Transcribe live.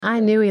I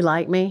knew he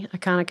liked me. I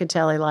kind of could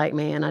tell he liked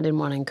me, and I didn't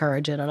want to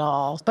encourage it at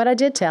all. But I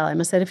did tell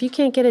him, I said, if you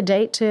can't get a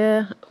date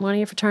to one of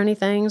your fraternity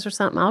things or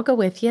something, I'll go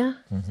with you.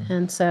 Mm-hmm.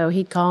 And so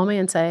he'd call me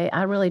and say,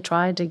 I really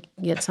tried to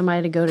get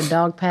somebody to go to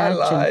Dog Patch. I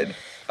lied.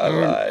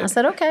 I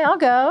said, okay, I'll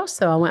go.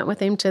 So I went with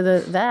him to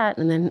that.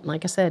 And then,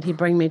 like I said, he'd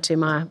bring me to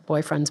my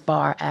boyfriend's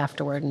bar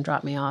afterward and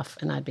drop me off.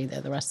 And I'd be there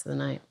the rest of the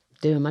night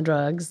doing my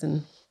drugs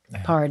and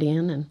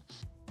partying. And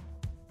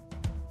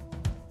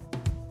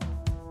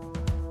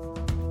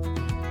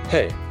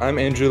Hey, I'm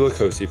Andrew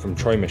Lacosi from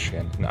Troy,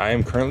 Michigan, and I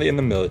am currently in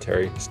the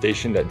military,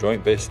 stationed at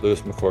Joint Base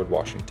Lewis McChord,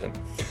 Washington.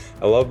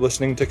 I love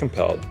listening to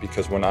Compelled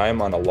because when I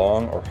am on a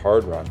long or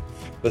hard run,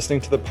 listening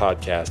to the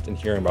podcast and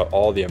hearing about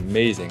all the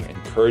amazing,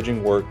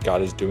 encouraging work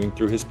God is doing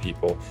through his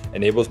people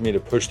enables me to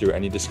push through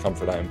any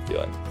discomfort I am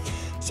feeling.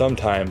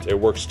 Sometimes it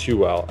works too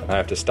well, and I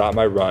have to stop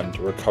my run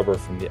to recover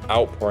from the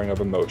outpouring of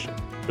emotion,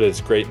 but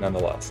it's great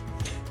nonetheless.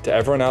 To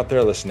everyone out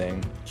there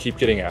listening, keep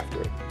getting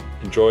after it.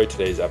 Enjoy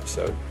today's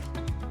episode.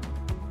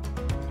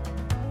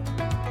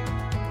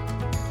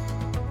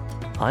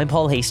 I'm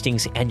Paul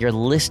Hastings, and you're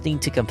listening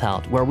to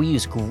Compelled, where we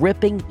use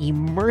gripping,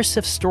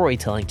 immersive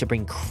storytelling to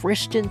bring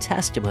Christian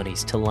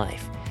testimonies to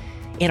life.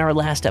 In our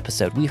last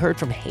episode, we heard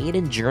from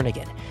Hayden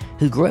Jernigan,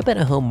 who grew up in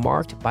a home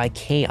marked by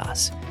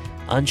chaos.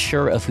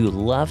 Unsure of who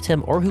loved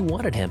him or who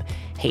wanted him,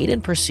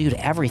 Hayden pursued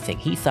everything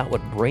he thought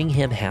would bring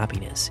him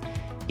happiness.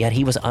 Yet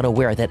he was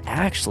unaware that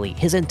actually,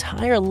 his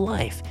entire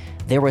life,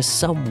 there was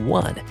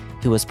someone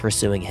who was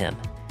pursuing him.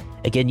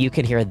 Again, you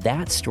can hear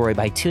that story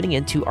by tuning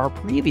into our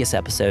previous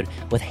episode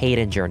with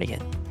Hayden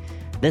Jernigan.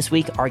 This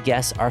week, our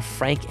guests are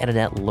Frank and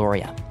Annette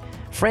Loria.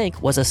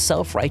 Frank was a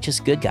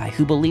self-righteous good guy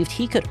who believed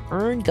he could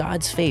earn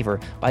God's favor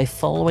by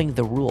following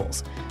the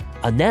rules.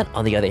 Annette,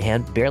 on the other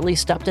hand, barely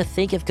stopped to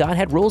think if God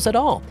had rules at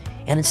all,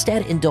 and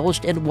instead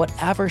indulged in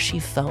whatever she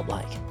felt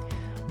like.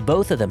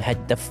 Both of them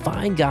had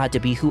defined God to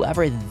be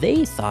whoever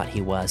they thought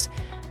he was,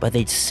 but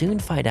they'd soon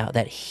find out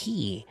that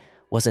he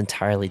was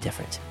entirely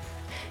different.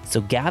 So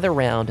gather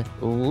around,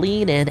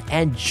 lean in,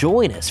 and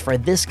join us for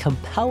this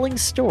compelling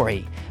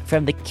story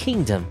from the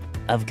kingdom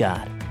of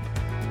God.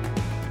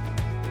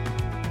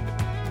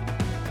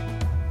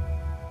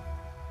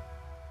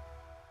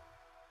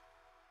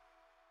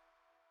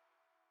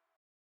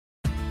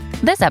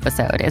 This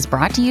episode is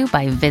brought to you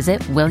by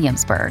Visit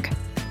Williamsburg.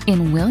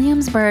 In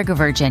Williamsburg,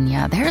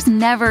 Virginia, there's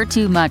never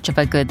too much of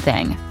a good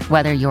thing.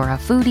 Whether you're a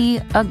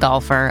foodie, a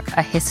golfer,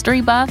 a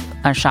history buff,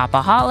 a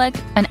shopaholic,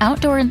 an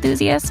outdoor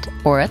enthusiast,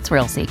 or a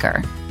thrill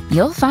seeker,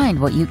 you'll find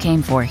what you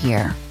came for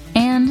here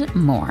and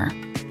more.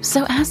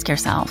 So ask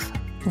yourself,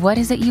 what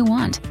is it you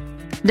want?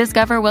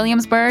 Discover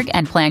Williamsburg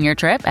and plan your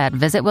trip at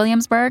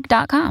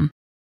visitwilliamsburg.com.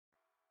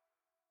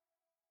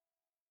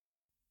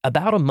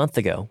 About a month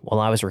ago, while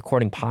I was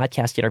recording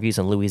podcast interviews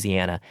in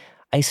Louisiana,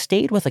 I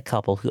stayed with a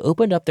couple who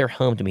opened up their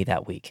home to me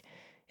that week.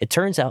 It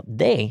turns out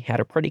they had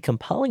a pretty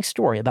compelling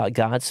story about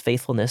God's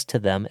faithfulness to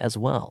them as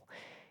well.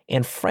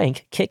 And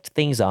Frank kicked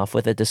things off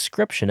with a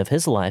description of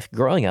his life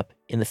growing up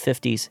in the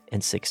 50s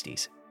and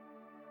 60s.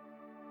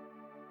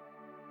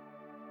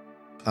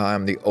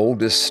 I'm the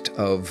oldest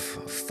of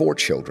 4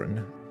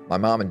 children. My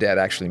mom and dad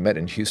actually met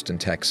in Houston,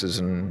 Texas,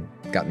 and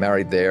got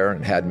married there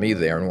and had me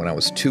there. And when I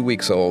was 2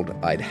 weeks old,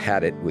 I'd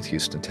had it with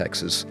Houston,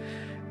 Texas.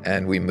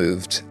 And we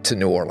moved to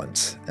New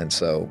Orleans. And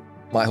so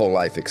my whole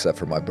life, except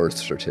for my birth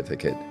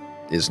certificate,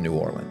 is New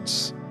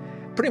Orleans.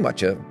 Pretty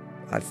much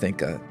I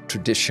think a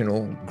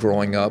traditional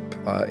growing up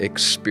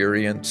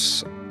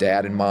experience.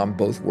 Dad and mom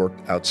both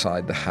worked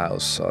outside the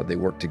house. They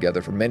worked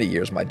together for many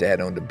years. My dad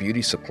owned a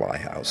beauty supply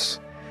house.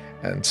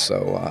 And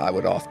so I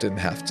would often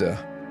have to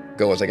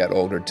go as I got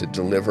older to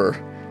deliver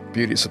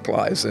beauty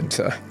supplies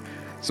into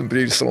some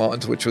beauty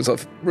salons, which was a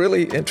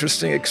really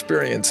interesting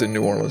experience in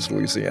New Orleans,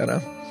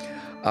 Louisiana.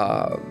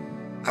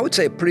 I would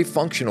say a pretty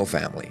functional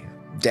family.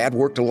 Dad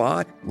worked a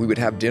lot. We would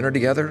have dinner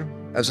together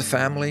as a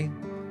family.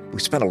 We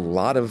spent a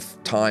lot of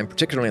time,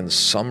 particularly in the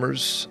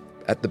summers,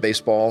 at the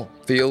baseball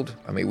field.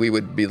 I mean, we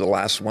would be the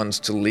last ones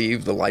to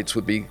leave. The lights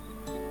would be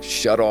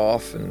shut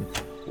off and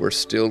we're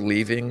still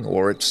leaving,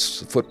 or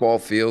it's the football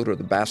field or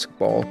the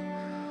basketball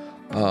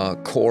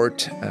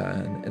court.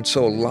 And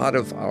so a lot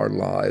of our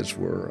lives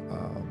were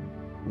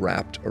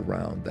wrapped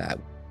around that.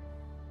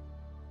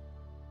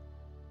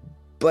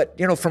 But,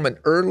 from an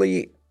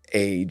early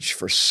age,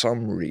 for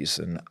some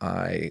reason,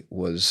 I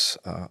was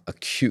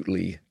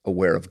acutely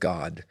aware of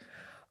God.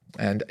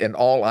 And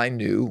all I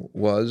knew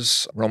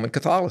was Roman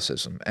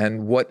Catholicism.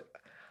 And what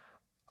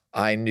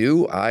I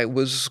knew I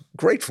was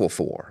grateful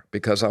for,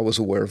 because I was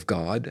aware of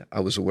God. I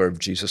was aware of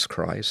Jesus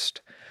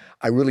Christ.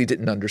 I really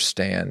didn't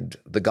understand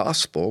the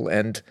gospel.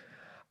 And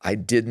I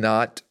did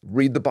not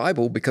read the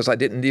Bible because I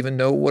didn't even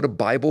know what a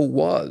Bible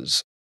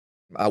was.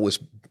 I was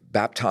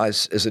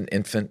baptized as an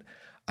infant.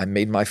 I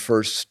made my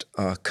first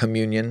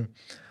communion.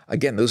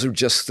 Again, those are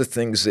just the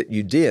things that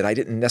you did. I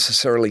didn't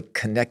necessarily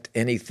connect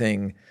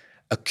anything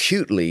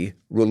acutely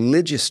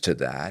religious to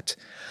that.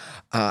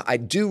 I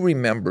do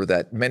remember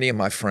that many of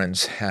my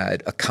friends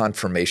had a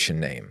confirmation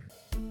name.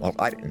 Well,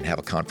 I didn't have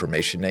a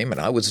confirmation name, and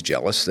I was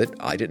jealous that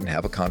I didn't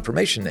have a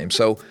confirmation name.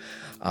 So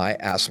I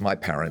asked my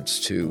parents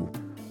to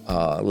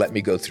let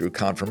me go through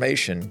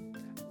confirmation,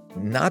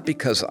 not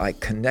because I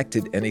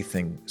connected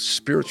anything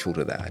spiritual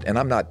to that. And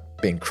I'm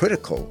not being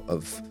critical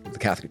of the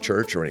Catholic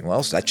Church or anyone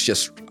else. That's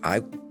just,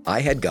 I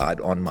had God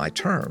on my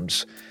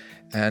terms.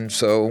 And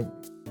so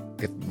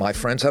if my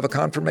friends have a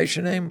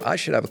confirmation name, I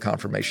should have a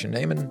confirmation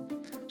name. And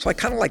so I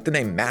kind of like the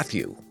name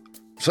Matthew.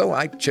 So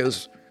I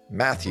chose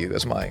Matthew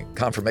as my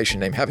confirmation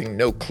name, having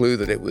no clue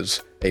that it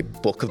was a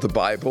book of the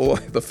Bible,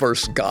 the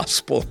first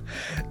gospel,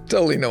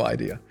 totally no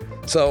idea.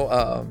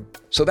 So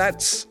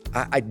that's,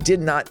 I did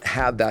not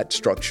have that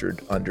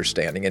structured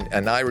understanding.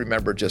 And I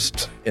remember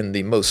just in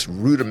the most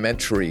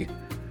rudimentary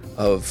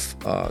of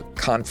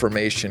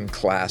confirmation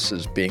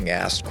classes being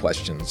asked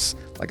questions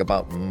like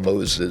about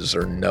Moses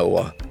or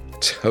Noah,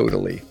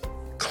 totally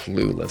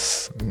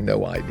clueless,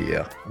 no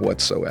idea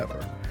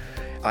whatsoever.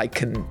 I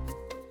can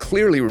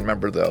clearly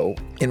remember, though,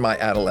 in my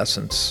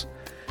adolescence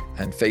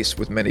and faced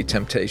with many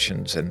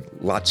temptations and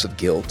lots of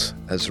guilt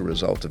as a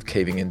result of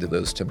caving into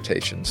those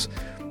temptations,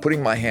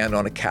 putting my hand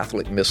on a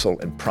Catholic missal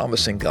and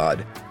promising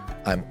God,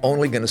 I'm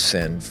only going to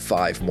sin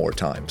 5 more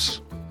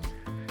times.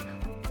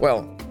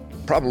 Well,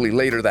 probably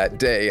later that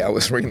day, I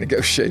was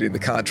renegotiating the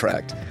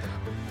contract.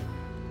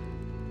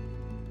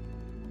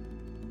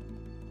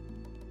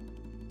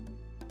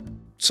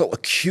 So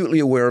acutely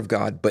aware of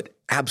God, but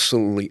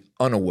absolutely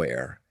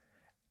unaware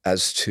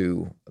as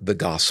to the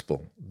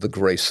gospel, the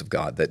grace of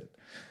God,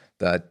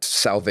 that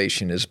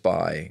salvation is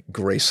by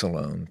grace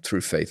alone,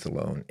 through faith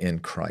alone, in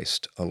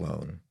Christ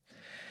alone.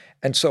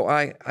 And so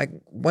I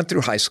went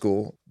through high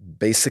school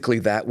basically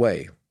that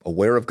way,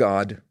 aware of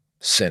God,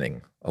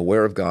 sinning,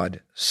 aware of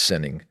God,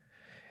 sinning,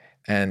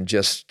 and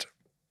just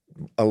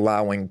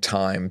allowing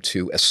time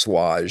to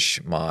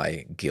assuage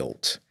my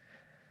guilt.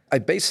 I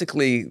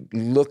basically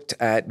looked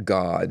at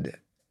God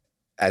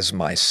as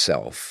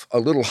myself, a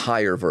little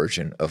higher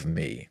version of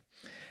me.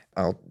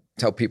 I'll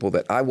tell people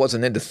that I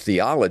wasn't into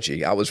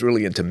theology. I was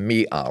really into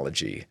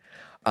meology.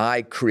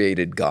 I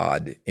created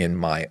God in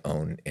my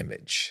own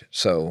image.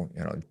 So,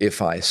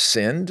 if I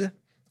sinned,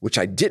 which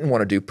I didn't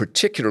want to do,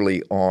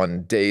 particularly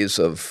on days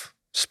of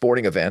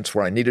sporting events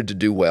where I needed to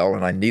do well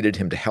and I needed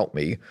him to help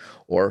me,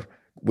 or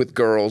with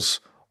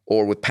girls,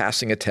 or with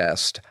passing a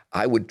test,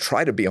 I would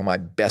try to be on my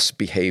best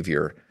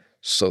behavior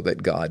so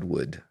that God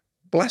would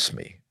bless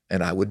me.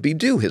 And I would be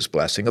due his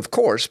blessing, of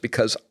course,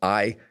 because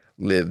I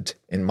lived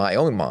in my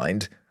own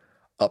mind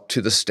up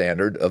to the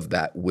standard of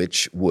that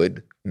which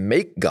would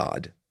make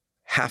God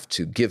have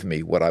to give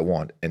me what I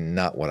want and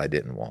not what I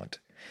didn't want.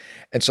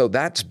 And so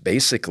that's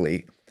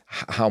basically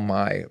how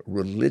my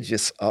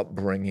religious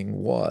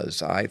upbringing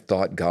was. I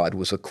thought God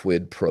was a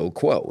quid pro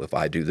quo. If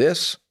I do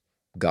this,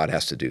 God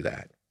has to do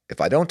that. If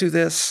I don't do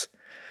this,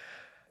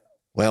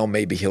 well,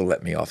 maybe he'll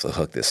let me off the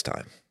hook this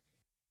time.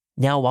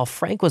 Now, while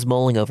Frank was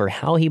mulling over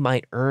how he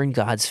might earn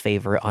God's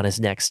favor on his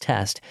next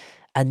test,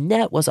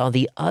 Annette was on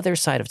the other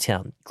side of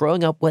town,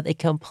 growing up with a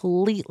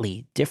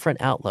completely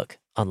different outlook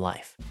on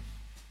life.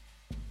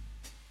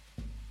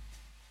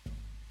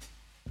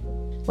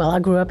 Well, I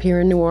grew up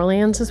here in New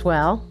Orleans as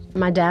well.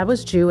 My dad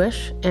was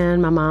Jewish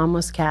and my mom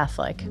was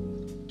Catholic.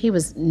 He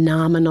was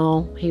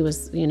nominal. He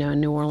was, in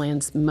New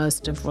Orleans,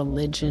 most of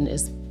religion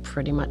is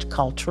pretty much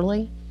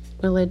culturally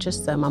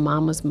religious. So my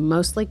mom was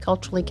mostly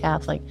culturally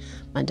Catholic,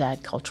 my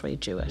dad culturally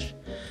Jewish.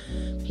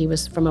 He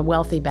was from a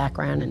wealthy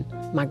background,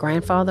 and my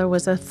grandfather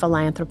was a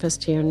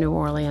philanthropist here in New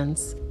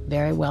Orleans,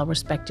 very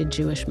well-respected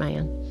Jewish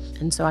man.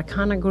 And so I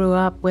kind of grew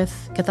up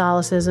with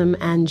Catholicism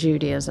and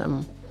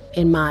Judaism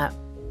in my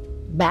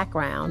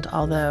background,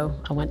 although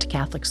I went to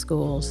Catholic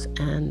schools,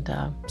 and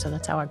so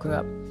that's how I grew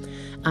up.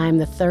 I'm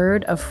the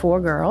third of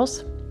 4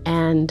 girls,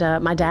 and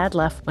my dad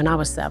left when I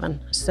was 7.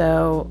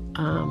 So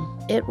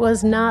it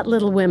was not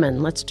Little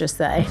Women, let's just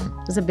say.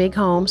 It was a big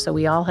home, so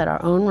we all had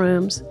our own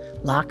rooms,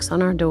 locks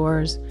on our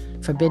doors,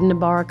 forbidden to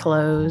borrow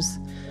clothes.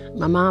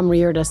 My mom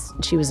reared us.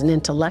 She was an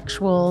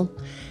intellectual.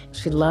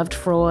 She loved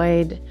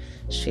Freud.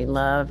 She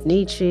loved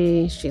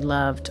Nietzsche. She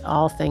loved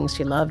all things.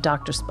 She loved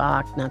Dr.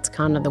 Spock. And that's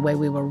kind of the way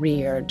we were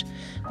reared.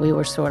 We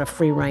were sort of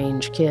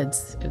free-range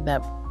kids.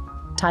 That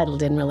title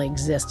didn't really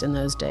exist in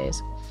those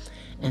days.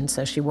 And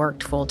so she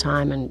worked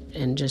full-time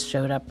and just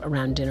showed up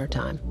around dinner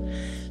time.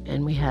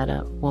 And we had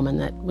a woman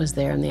that was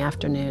there in the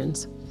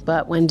afternoons.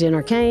 But when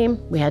dinner came,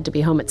 we had to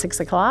be home at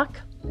 6 o'clock.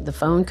 The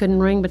phone couldn't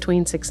ring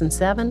between 6 and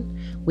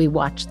 7. We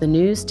watched the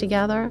news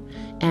together,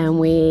 and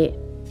we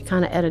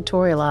kind of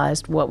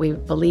editorialized what we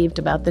believed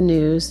about the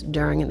news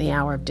during the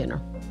hour of dinner.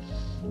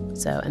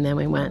 So, and then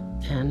we went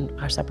in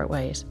our separate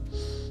ways.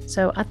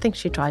 So I think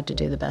she tried to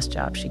do the best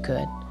job she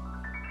could.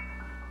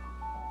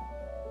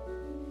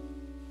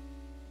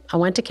 I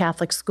went to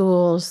Catholic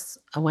schools.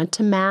 I went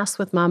to Mass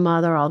with my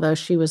mother, although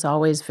she was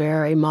always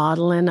very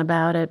maudlin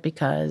about it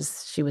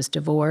because she was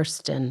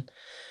divorced and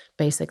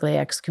basically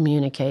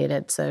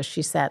excommunicated. So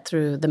she sat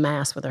through the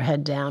Mass with her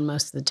head down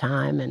most of the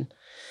time. And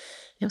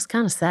it was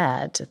kind of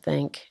sad to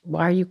think,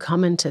 why are you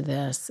coming to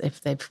this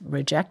if they've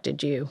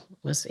rejected you,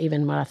 was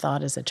even what I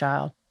thought as a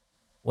child.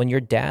 When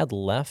your dad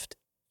left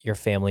your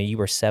family, you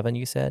were 7,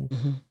 you said?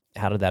 Mm-hmm.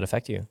 How did that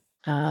affect you?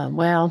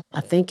 Well,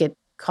 I think it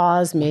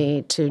caused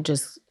me to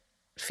just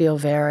feel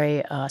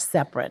very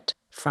separate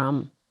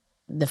from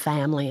the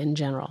family in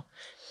general.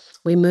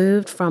 We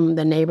moved from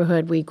the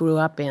neighborhood we grew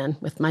up in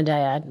with my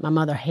dad. My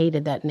mother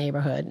hated that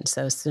neighborhood, and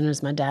so as soon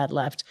as my dad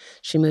left,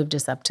 she moved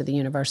us up to the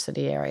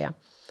university area.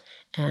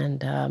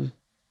 And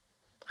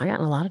I got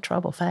in a lot of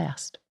trouble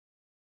fast.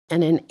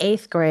 And in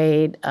 8th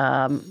grade,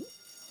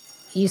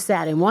 you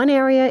sat in one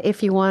area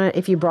if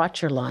you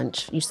brought your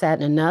lunch. You sat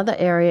in another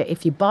area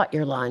if you bought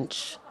your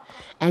lunch.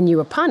 And you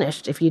were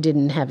punished if you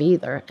didn't have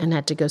either and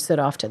had to go sit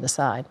off to the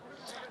side.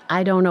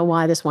 I don't know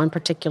why this one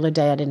particular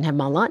day I didn't have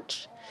my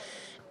lunch.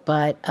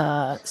 But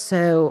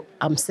so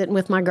I'm sitting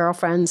with my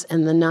girlfriends,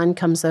 and the nun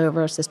comes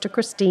over, Sister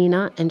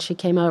Christina, and she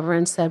came over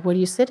and said, "What are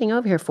you sitting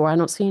over here for? I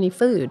don't see any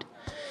food."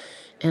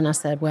 And I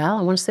said, "Well,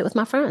 I want to sit with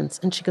my friends."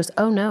 And she goes,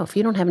 "Oh, no, if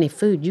you don't have any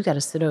food, you got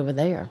to sit over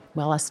there."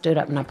 Well, I stood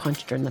up and I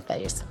punched her in the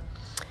face.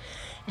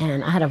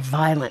 And I had a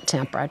violent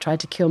temper. I tried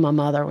to kill my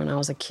mother when I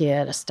was a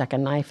kid. I stuck a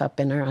knife up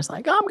in her. I was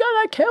like, "I'm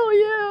going to kill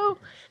you."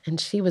 And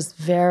she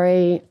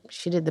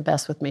did the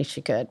best with me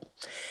she could.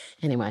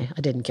 Anyway,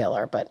 I didn't kill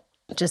her, but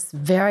just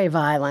very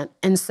violent.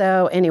 And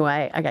so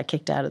anyway, I got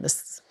kicked out of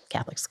this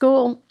Catholic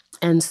school.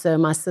 And so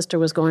my sister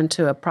was going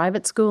to a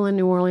private school in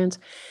New Orleans.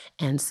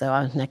 And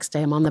so next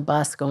day I'm on the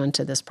bus going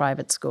to this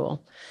private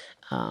school.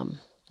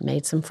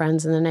 Made some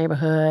friends in the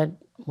neighborhood,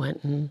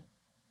 went and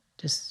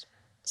just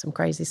some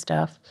crazy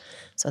stuff.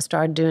 So I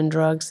started doing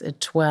drugs at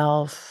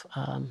 12.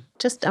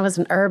 I was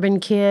an urban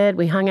kid.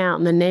 We hung out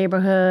in the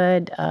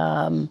neighborhood,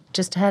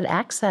 just had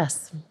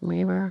access.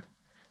 We were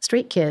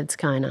street kids,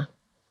 kind of,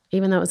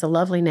 even though it was a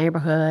lovely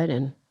neighborhood.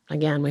 And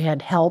again, we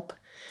had help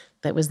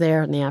that was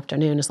there in the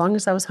afternoon. As long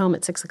as I was home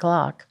at 6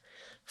 o'clock,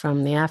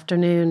 from the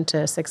afternoon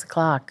to 6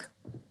 o'clock,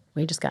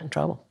 we just got in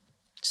trouble.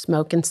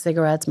 Smoking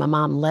cigarettes. My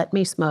mom let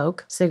me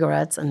smoke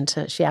cigarettes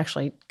until she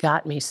actually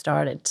got me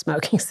started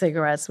smoking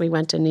cigarettes. We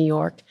went to New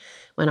York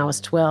when I was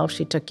 12.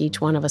 She took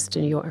each one of us to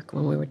New York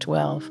when we were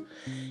 12.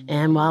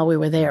 And while we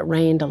were there, it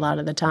rained a lot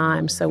of the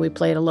time. So we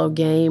played a little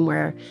game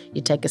where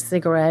you take a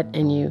cigarette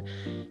and you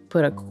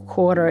put a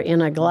quarter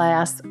in a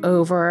glass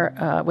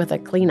over with a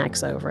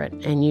Kleenex over it.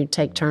 And you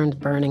take turns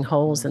burning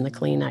holes in the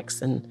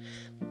Kleenex. And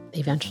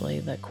eventually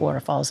the quarter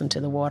falls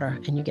into the water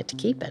and you get to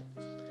keep it.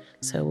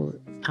 So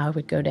I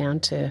would go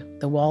down to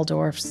the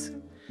Waldorf's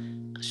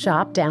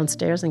shop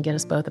downstairs and get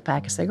us both a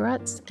pack of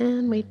cigarettes,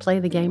 and we'd play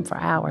the game for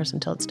hours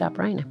until it stopped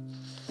raining.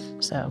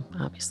 So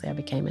obviously I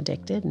became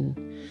addicted, and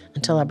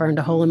until I burned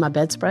a hole in my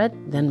bedspread.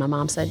 Then my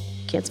mom said,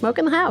 "You can't smoke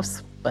in the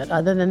house." But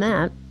other than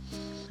that,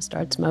 I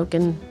started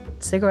smoking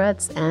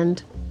cigarettes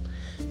and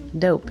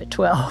dope at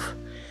 12.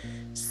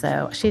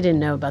 So she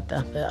didn't know about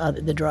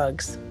the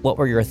drugs. What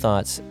were your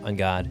thoughts on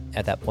God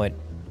at that point?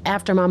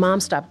 After my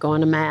mom stopped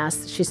going to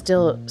Mass, she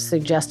still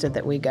suggested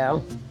that we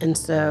go. And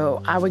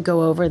so I would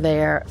go over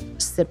there,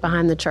 sit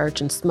behind the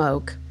church and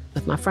smoke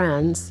with my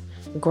friends,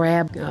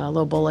 grab a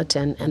little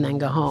bulletin, and then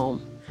go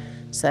home.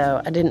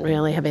 So I didn't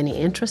really have any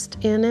interest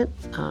in it.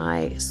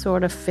 I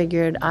sort of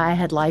figured I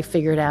had life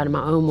figured out in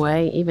my own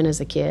way, even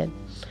as a kid,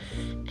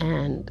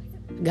 and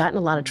got in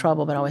a lot of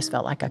trouble, but always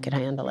felt like I could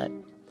handle it.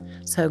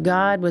 So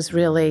God was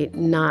really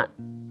not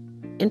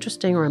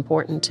interesting or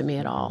important to me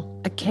at all.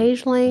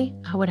 Occasionally,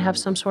 I would have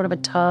some sort of a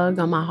tug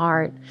on my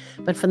heart,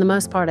 but for the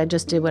most part, I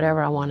just did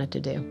whatever I wanted to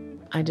do.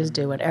 I just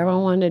did whatever I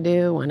wanted to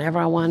do, whenever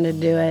I wanted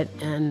to do it,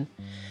 and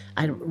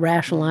I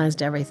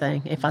rationalized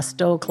everything. If I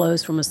stole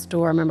clothes from a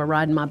store, I remember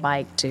riding my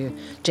bike to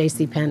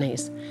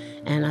JCPenney's,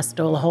 and I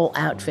stole a whole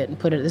outfit and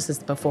put it, this is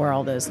before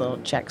all those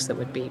little checks that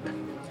would beep,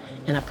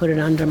 and I put it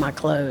under my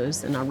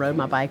clothes, and I rode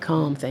my bike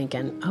home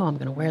thinking, oh, I'm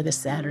going to wear this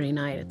Saturday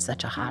night. It's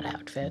such a hot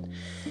outfit.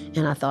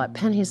 And I thought,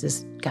 Penny's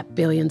has got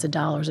billions of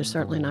dollars. They're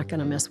certainly not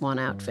going to miss one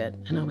outfit.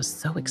 And I was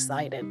so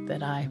excited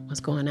that I was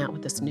going out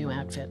with this new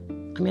outfit.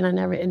 I mean,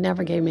 it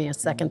never gave me a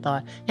second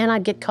thought. And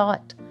I'd get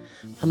caught.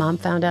 My mom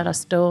found out I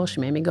stole. She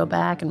made me go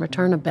back and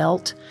return a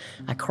belt.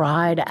 I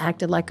cried. I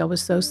acted like I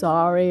was so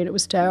sorry, and it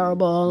was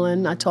terrible.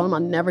 And I told them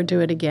I'd never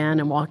do it again,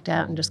 and walked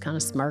out and just kind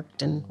of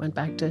smirked and went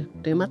back to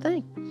do my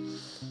thing.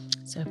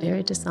 So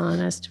very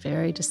dishonest,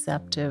 very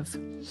deceptive.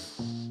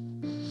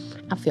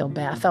 I felt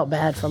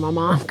bad for my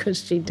mom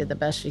because she did the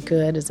best she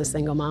could as a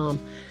single mom,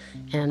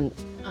 and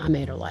I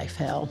made her life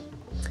hell.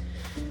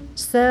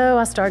 So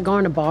I started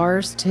going to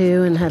bars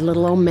too, and had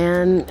little old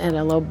men at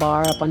a little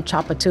bar up on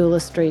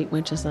Chapatula Street,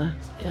 which is a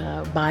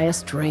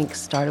biased drink.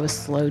 Started with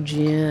sloe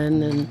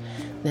gin, and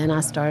then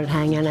I started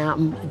hanging out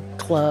in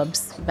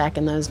clubs. Back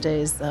in those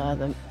days,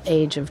 the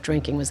age of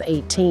drinking was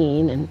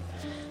 18, and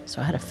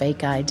so I had a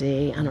fake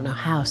ID. I don't know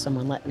how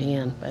someone let me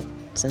in, but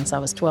since I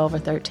was 12 or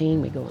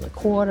 13, we'd go in the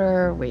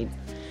quarter. We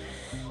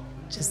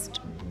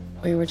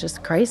were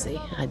just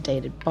crazy. I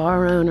dated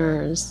bar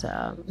owners,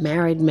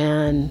 married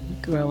men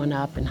growing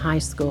up in high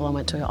school. I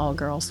went to an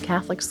all-girls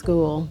Catholic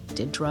school,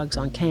 did drugs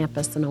on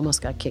campus and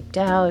almost got kicked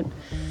out.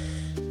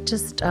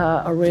 Just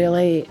a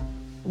really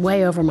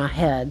way over my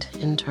head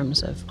in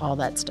terms of all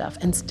that stuff,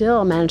 and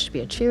still managed to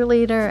be a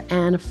cheerleader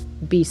and a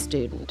B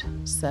student.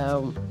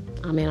 So,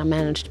 I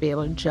managed to be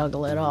able to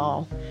juggle it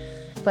all.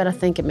 But I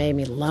think it made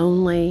me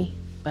lonely,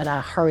 but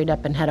I hurried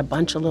up and had a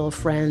bunch of little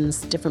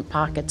friends, different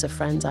pockets of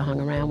friends I hung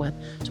around with.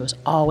 So I was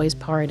always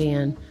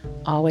partying,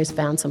 always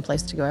found some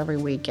place to go every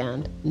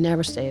weekend,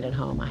 never stayed at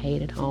home. I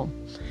hated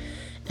home.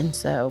 And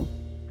so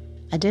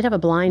I did have a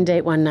blind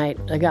date one night.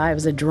 A guy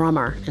was a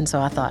drummer, and so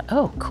I thought,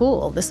 oh,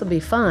 cool, this will be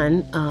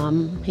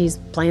fun. He's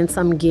playing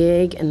some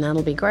gig, and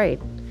that'll be great.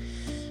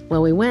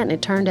 Well, we went, and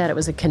it turned out it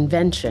was a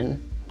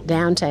convention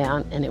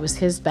downtown, and it was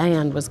his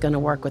band was going to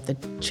work with the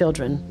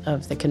children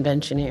of the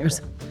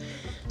conventioneers.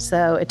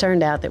 So it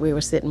turned out that we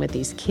were sitting with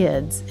these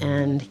kids,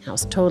 and I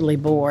was totally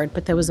bored,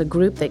 but there was a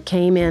group that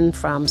came in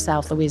from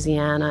South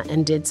Louisiana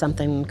and did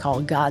something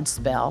called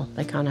Godspell.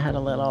 They kind of had a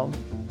little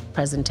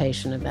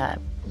presentation of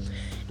that.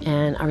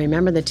 And I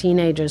remember the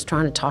teenagers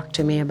trying to talk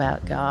to me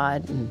about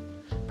God and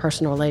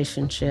personal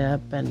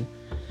relationship, and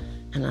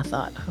I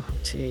thought, oh,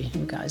 gee,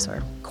 you guys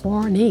are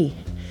corny.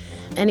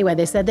 Anyway,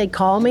 they said they'd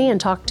call me and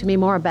talk to me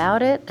more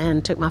about it,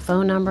 and took my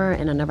phone number,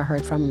 and I never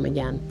heard from them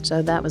again.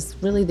 So that was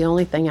really the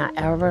only thing I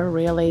ever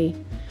really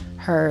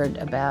heard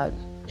about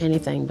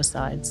anything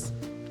besides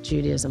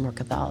Judaism or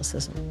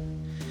Catholicism.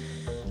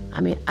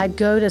 I'd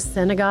go to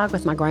synagogue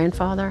with my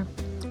grandfather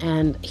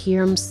and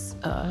hear him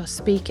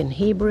speak in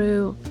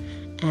Hebrew,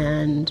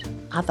 and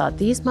I thought,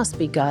 these must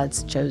be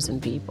God's chosen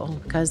people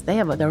because they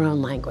have their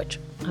own language.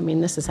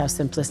 This is how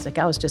simplistic.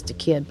 I was just a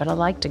kid, but I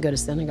liked to go to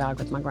synagogue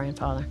with my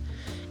grandfather.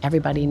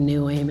 Everybody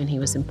knew him, and he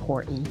was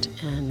important,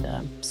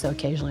 and so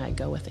occasionally I'd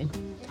go with him.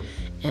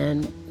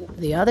 And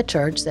the other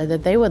church said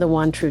that they were the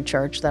one true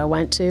church that I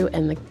went to,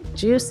 and the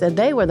Jews said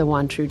they were the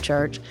one true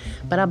church,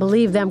 but I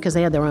believed them because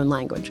they had their own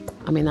language.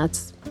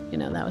 That's,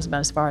 that was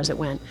about as far as it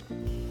went.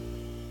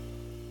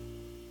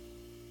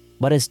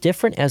 But as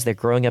different as their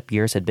growing up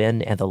years had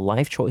been and the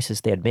life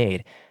choices they had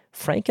made,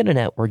 Frank and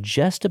Annette were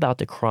just about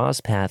to cross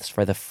paths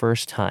for the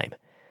first time,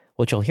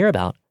 which you'll hear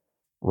about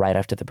right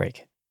after the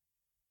break.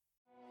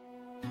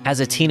 As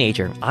a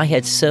teenager, I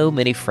had so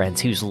many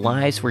friends whose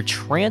lives were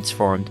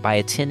transformed by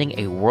attending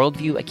a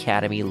Worldview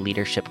Academy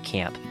leadership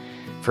camp.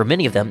 For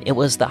many of them, it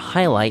was the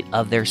highlight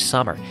of their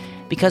summer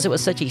because it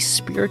was such a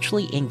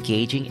spiritually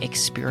engaging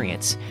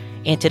experience.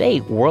 And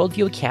today,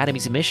 Worldview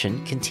Academy's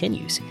mission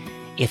continues.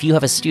 If you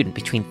have a student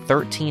between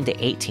 13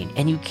 to 18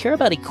 and you care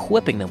about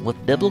equipping them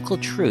with biblical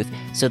truth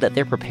so that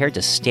they're prepared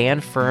to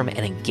stand firm and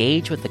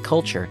engage with the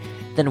culture,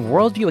 then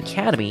Worldview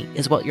Academy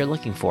is what you're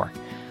looking for.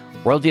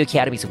 Worldview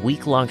Academy's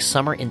week-long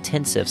summer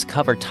intensives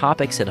cover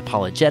topics in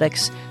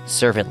apologetics,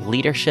 servant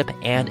leadership,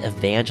 and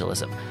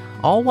evangelism,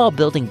 all while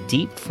building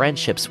deep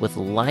friendships with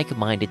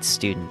like-minded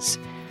students.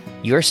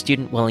 Your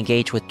student will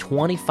engage with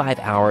 25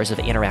 hours of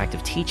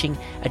interactive teaching,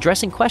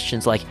 addressing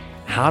questions like,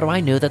 how do I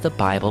know that the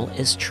Bible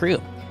is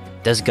true?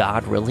 Does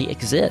God really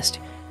exist?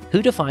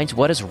 Who defines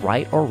what is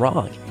right or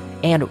wrong?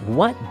 And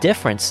what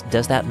difference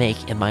does that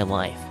make in my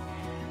life?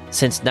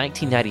 Since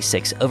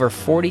 1996, over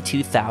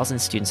 42,000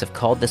 students have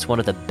called this one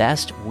of the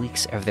best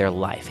weeks of their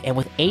life. And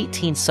with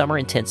 18 summer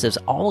intensives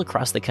all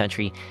across the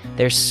country,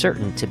 there's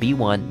certain to be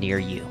one near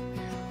you.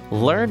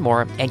 Learn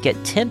more and get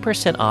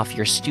 10% off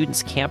your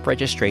student's camp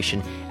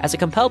registration as a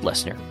Compelled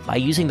listener by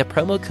using the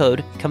promo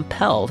code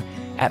COMPELLED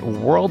at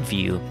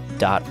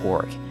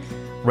worldview.org.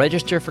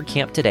 Register for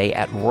camp today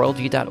at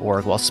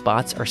worldview.org while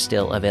spots are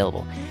still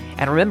available.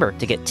 And remember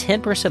to get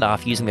 10%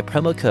 off using the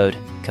promo code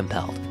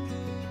COMPELLED.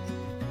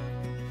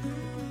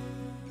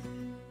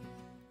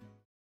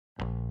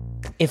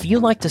 If you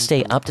like to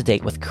stay up to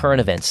date with current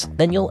events,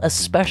 then you'll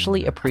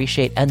especially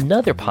appreciate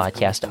another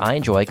podcast I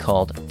enjoy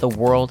called The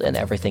World and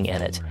Everything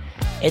in It.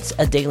 It's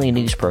a daily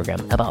news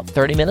program about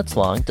 30 minutes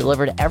long,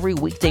 delivered every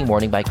weekday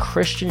morning by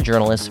Christian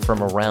journalists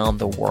from around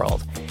the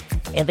world.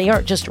 And they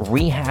aren't just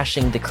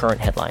rehashing the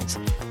current headlines.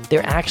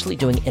 They're actually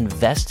doing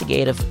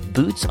investigative,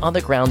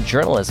 boots-on-the-ground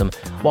journalism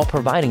while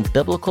providing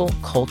biblical,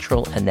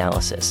 cultural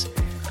analysis.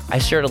 I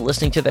started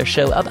listening to their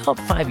show about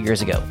 5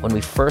 years ago when we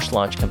first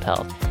launched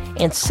Compelled.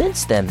 And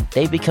since then,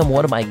 they've become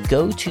one of my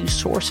go-to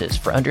sources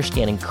for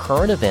understanding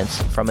current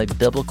events from a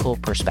biblical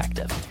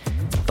perspective.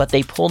 But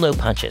they pull no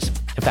punches.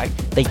 In fact,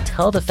 they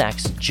tell the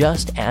facts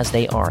just as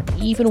they are,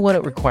 even when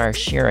it requires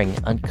sharing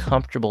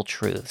uncomfortable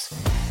truths.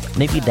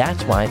 Maybe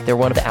that's why they're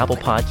one of the Apple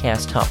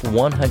Podcasts' top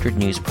 100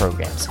 news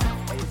programs.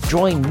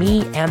 Join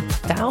me and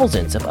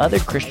thousands of other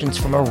Christians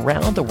from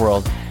around the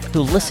world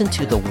who listen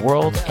to The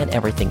World and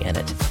Everything in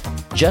It.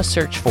 Just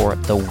search for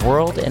The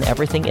World and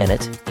Everything in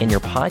It in your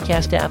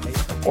podcast app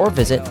or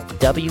visit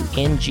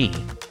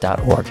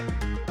WNG.org.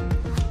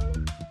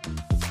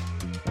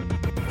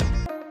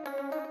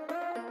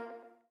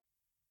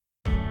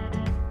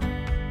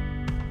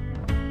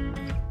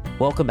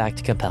 Welcome back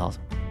to Compelled.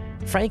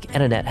 Frank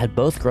and Annette had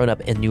both grown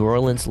up in New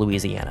Orleans,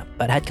 Louisiana,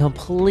 but had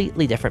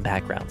completely different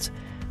backgrounds.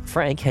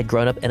 Frank had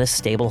grown up in a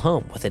stable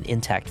home with an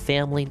intact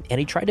family, and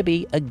he tried to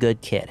be a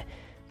good kid.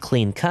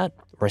 Clean-cut,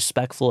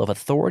 respectful of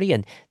authority,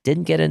 and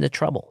didn't get into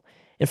trouble.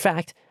 In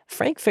fact,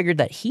 Frank figured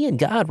that he and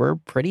God were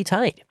pretty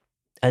tight.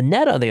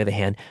 Annette, on the other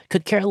hand,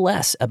 could care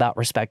less about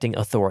respecting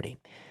authority.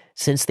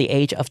 Since the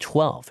age of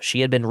 12,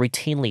 she had been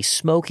routinely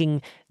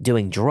smoking,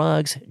 doing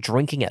drugs,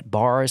 drinking at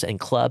bars and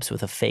clubs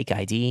with a fake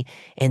ID,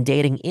 and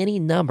dating any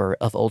number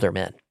of older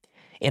men.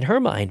 In her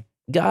mind,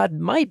 God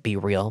might be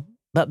real,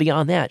 but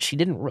beyond that, she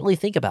didn't really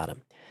think about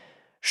him.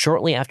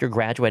 Shortly after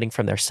graduating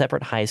from their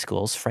separate high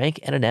schools, Frank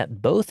and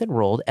Annette both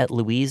enrolled at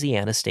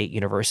Louisiana State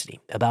University,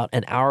 about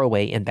an hour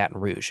away in Baton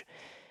Rouge.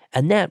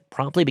 Annette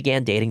promptly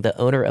began dating the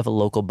owner of a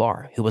local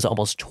bar, who was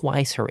almost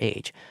twice her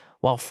age,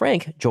 while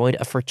Frank joined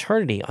a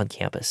fraternity on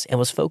campus and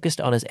was focused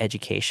on his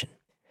education.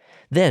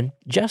 Then,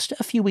 just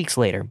a few weeks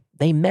later,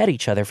 they met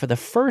each other for the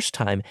first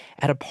time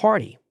at a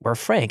party where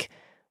Frank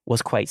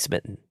was quite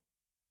smitten.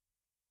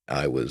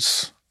 I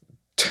was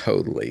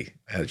totally,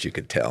 as you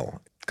could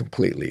tell,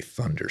 completely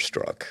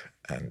thunderstruck.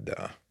 And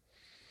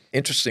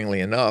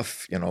interestingly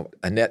enough,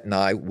 Annette and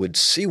I would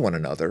see one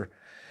another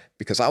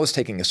because I was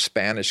taking a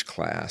Spanish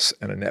class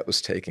and Annette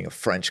was taking a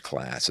French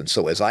class. And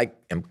so as I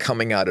am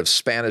coming out of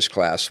Spanish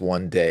class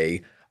one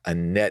day,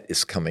 Annette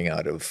is coming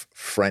out of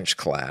French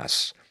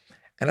class.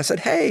 And I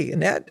said, "Hey,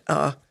 Annette,"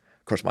 of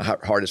course, my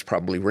heart is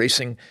probably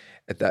racing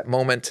at that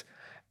moment.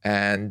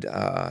 And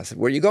I said,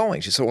 "Where are you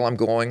going?" She said, "Well, I'm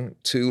going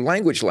to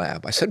language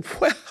lab." I said,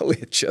 "Well,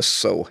 it just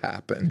so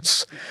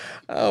happens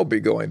I'll be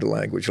going to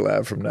language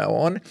lab from now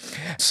on."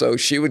 So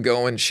she would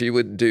go and she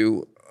would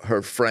do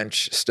her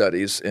French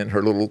studies in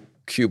her little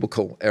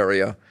cubicle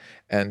area,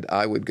 and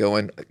I would go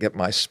and get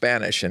my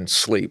Spanish and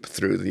sleep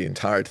through the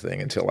entire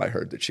thing until I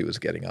heard that she was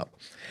getting up.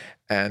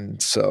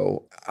 And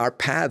so our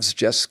paths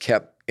just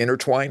kept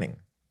intertwining.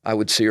 I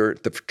would see her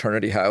at the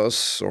fraternity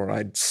house, or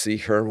I'd see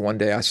her. One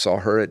day I saw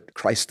her at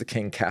Christ the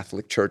King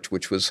Catholic Church,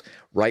 which was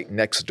right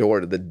next door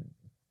to the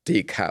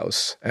Deke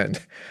house,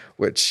 and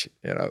which,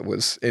 it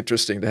was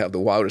interesting to have the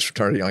wildest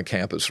fraternity on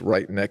campus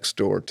right next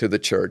door to the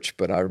church.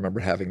 But I remember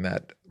having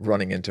that,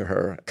 running into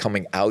her,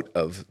 coming out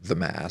of the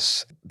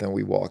Mass. Then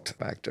we walked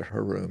back to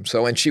her room.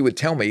 And she would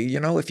tell me,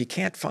 if you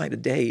can't find a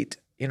date,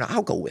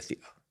 I'll go with you.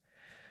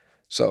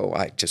 So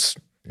I just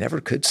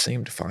never could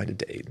seem to find a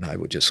date. And I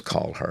would just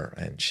call her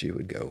and she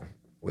would go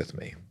with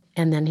me.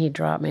 And then he'd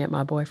drop me at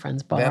my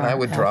boyfriend's bar. Then I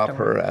would drop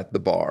her at the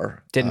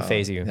bar. Didn't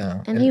faze you.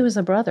 Yeah. And he was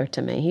a brother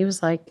to me. He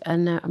was like, I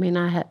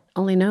had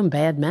only known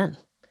bad men.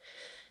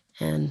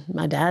 And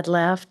my dad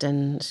left,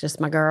 and it's just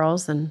my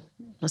girls and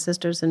my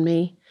sisters and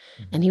me.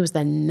 Mm-hmm. And he was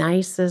the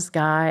nicest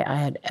guy I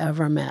had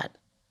ever met.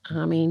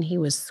 He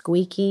was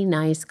squeaky,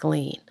 nice,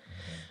 clean.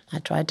 I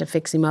tried to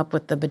fix him up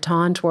with the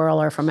baton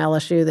twirler from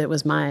LSU that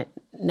was my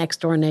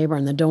next door neighbor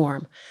in the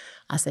dorm.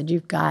 I said,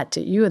 you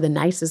are the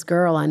nicest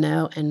girl I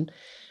know. And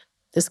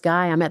this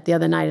guy I met the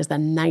other night is the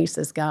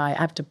nicest guy.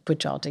 I have to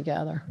put y'all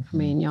together.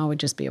 Mm-hmm. Y'all would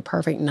just be a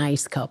perfect,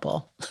 nice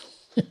couple.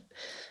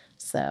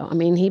 So,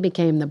 he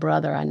became the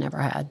brother I never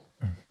had,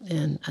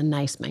 and a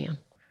nice man.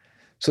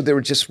 So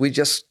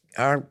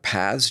our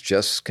paths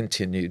just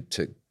continued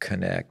to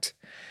connect.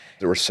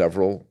 There were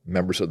several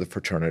members of the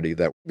fraternity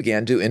that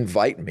began to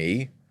invite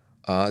me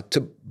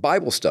to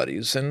Bible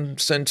studies. And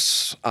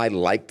since I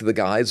liked the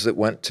guys that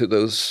went to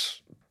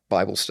those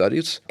Bible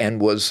studies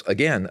and was,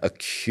 again,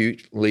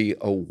 acutely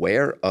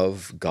aware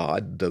of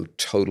God, though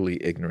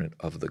totally ignorant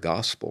of the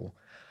gospel,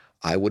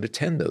 I would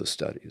attend those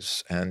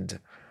studies. And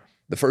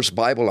the first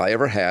Bible I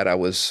ever had, I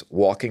was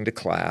walking to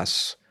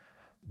class.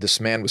 This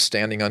man was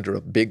standing under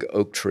a big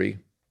oak tree,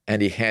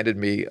 and he handed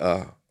me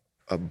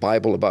a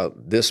Bible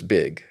about this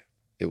big.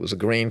 It was a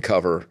green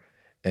cover,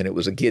 and it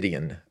was a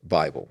Gideon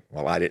Bible.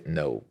 Well, I didn't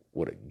know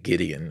what a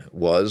Gideon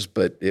was,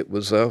 but it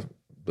was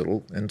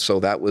and so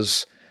that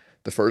was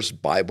the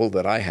first Bible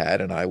that I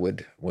had.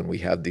 And when we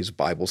had these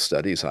Bible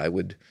studies, I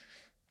would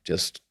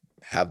just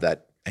have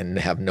that and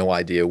have no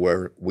idea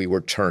where we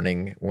were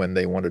turning when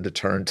they wanted to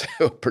turn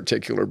to a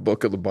particular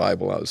book of the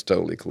Bible. I was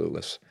totally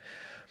clueless.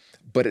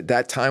 But at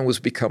that time was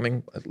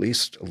becoming at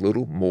least a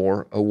little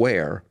more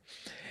aware.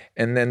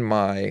 And then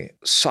my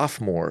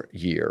sophomore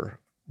year,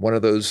 one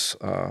of those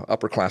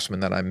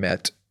upperclassmen that I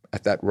met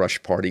at that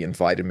rush party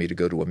invited me to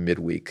go to a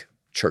midweek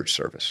church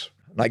service.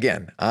 And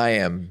again, I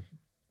am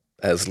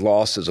as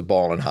lost as a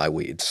ball in high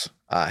weeds.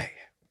 I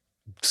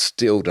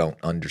still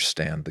don't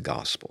understand the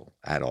gospel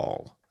at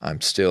all. I'm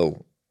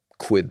still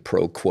quid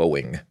pro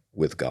quoing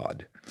with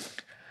God.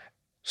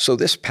 So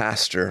this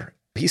pastor,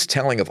 he's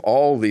telling of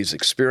all these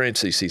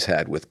experiences he's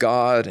had with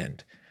God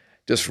and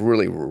just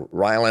really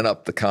riling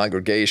up the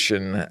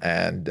congregation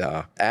and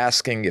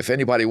asking if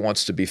anybody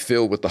wants to be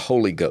filled with the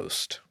Holy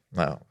Ghost.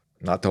 Now,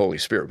 not the Holy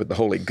Spirit, but the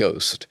Holy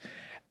Ghost.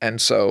 And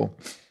so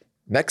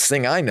next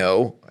thing I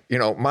know,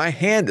 my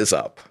hand is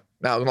up.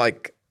 Now I'm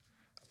like,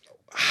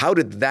 how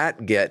did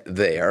that get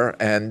there?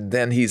 And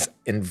then he's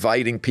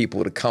inviting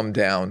people to come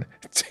down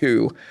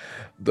to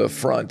the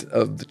front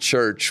of the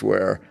church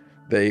where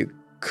they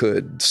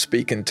could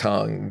speak in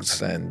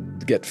tongues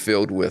and get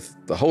filled with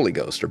the Holy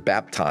Ghost or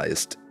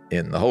baptized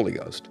in the Holy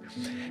Ghost.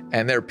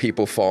 And there are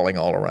people falling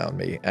all around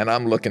me. And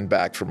I'm looking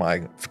back for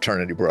my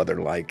fraternity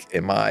brother like,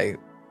 am I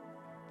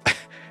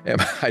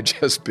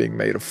just being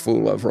made a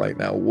fool of right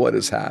now? What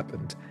has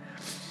happened?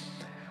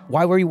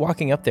 Why were you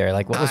walking up there?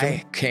 Like, what was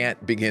I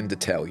can't begin to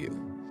tell you.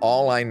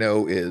 All I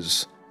know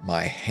is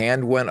my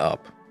hand went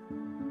up,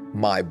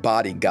 my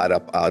body got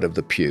up out of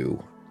the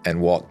pew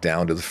and walked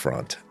down to the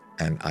front,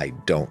 and I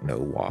don't know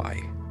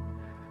why.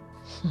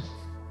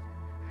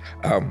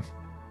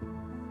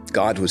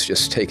 God was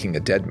just taking a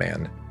dead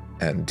man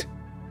and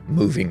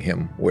moving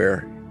him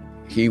where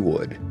he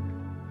would,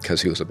 because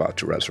he was about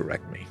to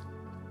resurrect me.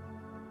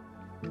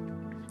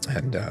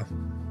 And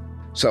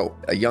so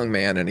a young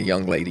man and a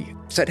young lady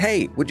said,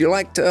 "Hey, would you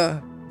like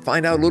to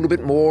find out a little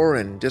bit more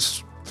and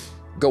just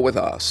go with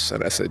us?"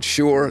 And I said,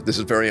 "Sure." This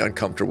is very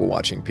uncomfortable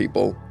watching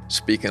people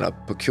speak in a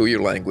peculiar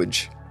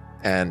language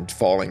and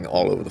falling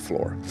all over the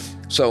floor.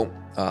 So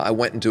I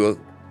went into a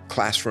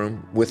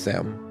classroom with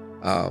them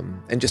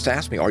and just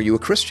asked me, "Are you a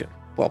Christian?"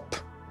 Well,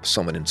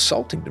 someone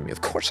insulting to me,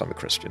 of course I'm a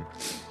Christian.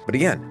 But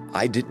again,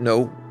 I did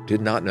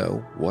not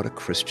know what a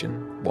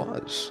Christian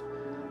was.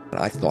 And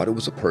I thought it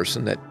was a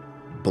person that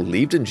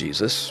believed in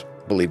Jesus,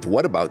 believed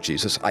what about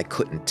Jesus? I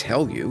couldn't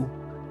tell you.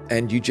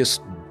 And you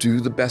just do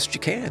the best you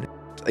can.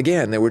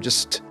 Again, there were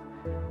just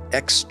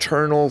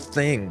external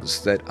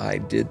things that I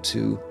did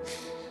to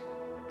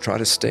try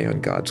to stay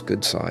on God's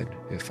good side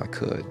if I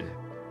could.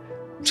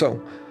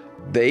 So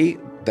they,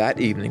 that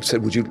evening,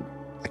 said,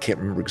 I can't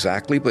remember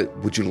exactly, but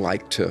would you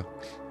like to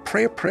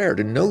pray a prayer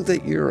to know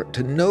that you're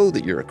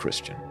a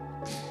Christian?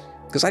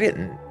 Because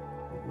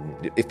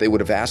if they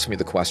would have asked me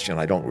the question,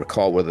 I don't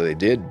recall whether they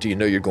did, "Do you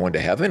know you're going to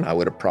heaven?" I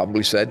would have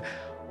probably said,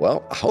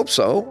 "Well, I hope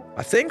so.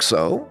 I think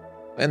so."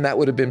 And that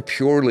would have been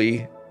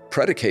purely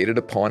predicated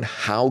upon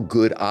how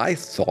good I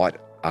thought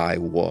I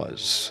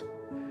was.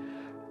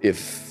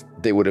 If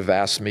they would have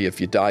asked me, if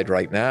you died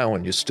right now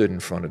and you stood in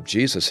front of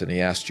Jesus and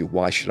he asked you,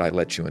 "Why should I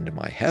let you into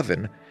my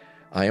heaven?"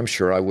 I am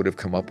sure I would have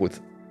come up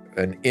with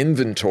an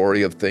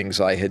inventory of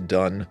things I had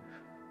done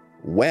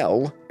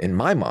well in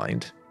my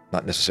mind,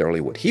 not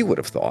necessarily what he would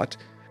have thought,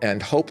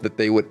 and hope that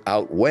they would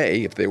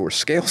outweigh, if there were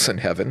scales in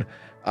heaven,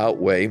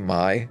 outweigh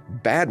my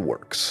bad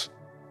works.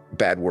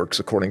 Bad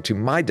works according to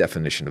my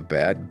definition of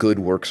bad, good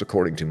works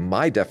according to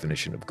my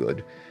definition of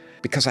good,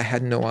 because I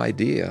had no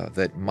idea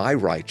that my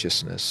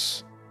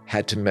righteousness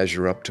had to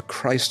measure up to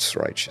Christ's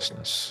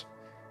righteousness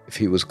if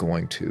he was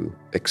going to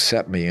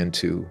accept me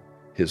into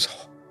his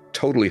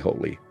totally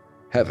holy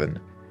heaven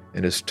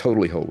in his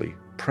totally holy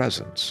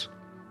presence.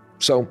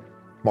 So,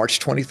 March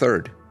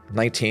 23rd,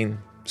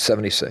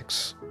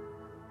 1976,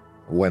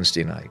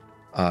 Wednesday night,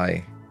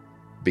 I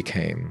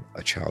became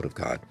a child of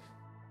God.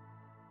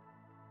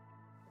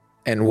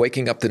 And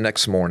waking up the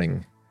next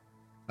morning,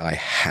 I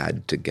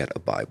had to get a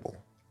Bible.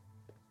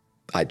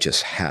 I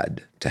just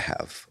had to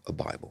have a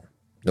Bible.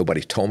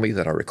 Nobody told me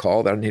that I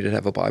recall that I needed to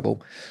have a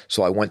Bible.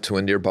 So I went to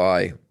a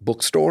nearby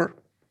bookstore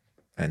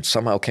and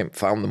somehow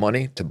found the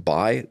money to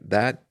buy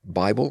that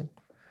Bible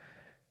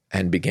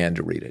and began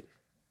to read it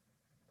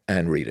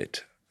and read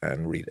it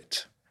and read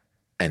it,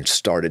 and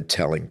started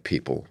telling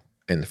people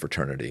in the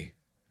fraternity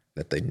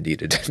that they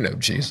needed to know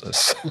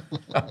Jesus.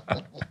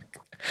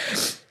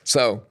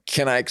 So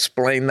can I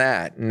explain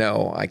that?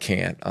 No, I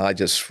can't. I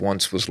just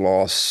once was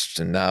lost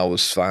and now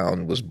was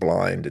found, was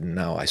blind, and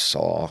now I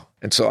saw.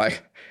 And so I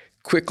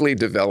quickly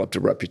developed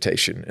a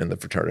reputation in the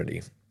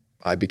fraternity.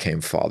 I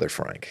became Father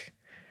Frank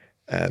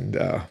and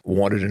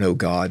wanted to know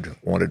God,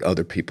 wanted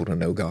other people to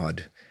know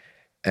God.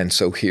 And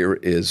so here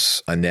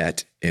is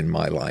Annette in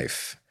my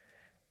life,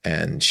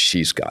 and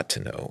she's got to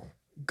know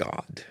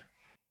God.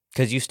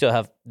 Because you still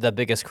have the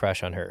biggest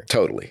crush on her.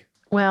 Totally.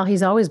 Well,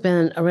 he's always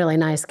been a really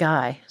nice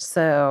guy,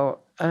 so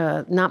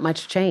not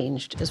much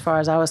changed as far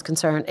as I was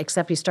concerned,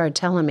 except he started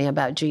telling me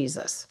about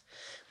Jesus,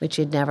 which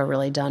he'd never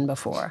really done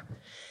before.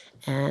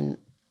 And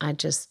I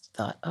just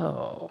thought,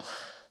 oh,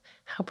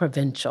 how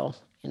provincial,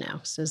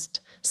 It's just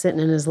sitting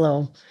in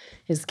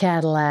his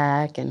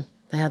Cadillac, and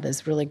they had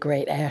these really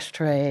great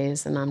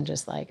ashtrays, and I'm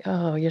just like,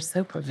 oh, you're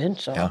so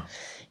provincial. Yeah.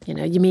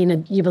 You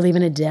mean you believe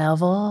in a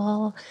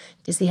devil?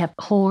 Does he have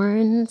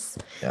horns?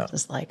 Yeah.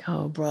 Just like,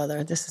 oh,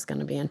 brother, this is going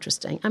to be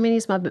interesting. I mean,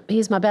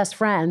 he's my best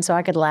friend, so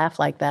I could laugh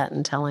like that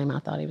and tell him I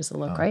thought he was a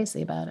little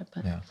crazy about it,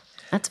 but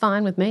that's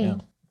fine with me. Yeah.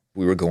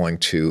 We were going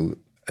to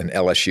an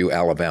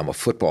LSU-Alabama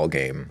football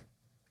game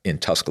in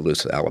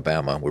Tuscaloosa,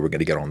 Alabama. We were going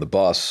to get on the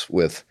bus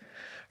with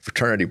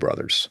fraternity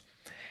brothers.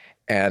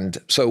 And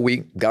so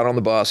we got on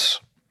the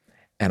bus,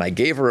 and I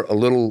gave her a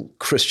little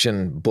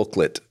Christian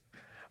booklet.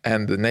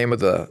 And the name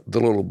of the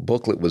little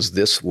booklet was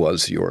 "This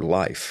Was Your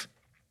Life."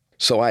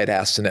 So I had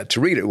asked Annette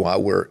to read it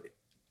while we're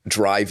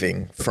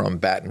driving from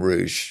Baton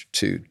Rouge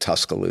to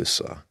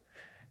Tuscaloosa.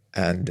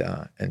 And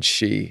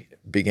she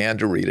began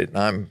to read it.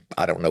 And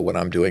I don't know what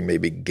I'm doing,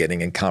 maybe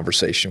getting in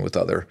conversation with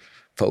other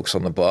folks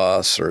on the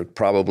bus, or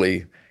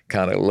probably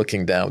kind of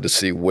looking down to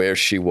see where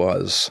she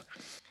was.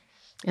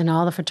 And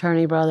all the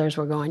fraternity brothers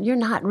were going, "You're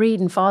not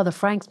reading Father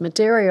Frank's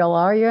material,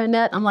 are you,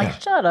 Annette?" I'm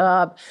like, Shut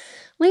up.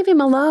 Leave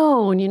him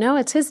alone.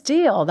 It's his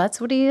deal.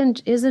 That's what he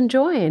is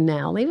enjoying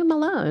now. Leave him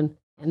alone.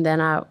 And then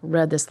I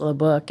read this little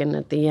book, and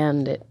at the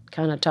end, it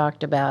kind of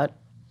talked about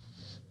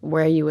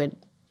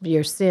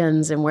your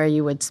sins and where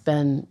you would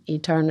spend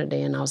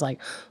eternity. And I was like,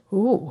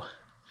 ooh,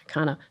 I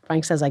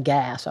Frank says I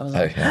gasped. I was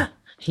like, yeah.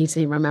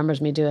 he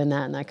remembers me doing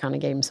that, and that kind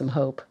of gave him some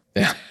hope.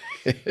 Yeah,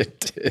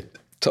 it did.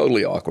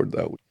 Totally awkward,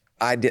 though.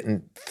 I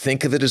didn't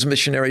think of it as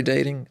missionary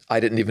dating. I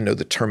didn't even know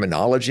the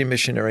terminology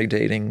missionary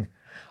dating.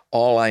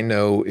 All I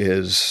know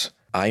is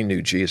I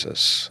knew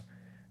Jesus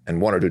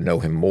and wanted to know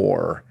him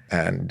more,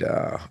 and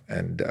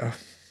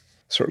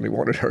certainly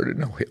wanted her to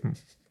know him.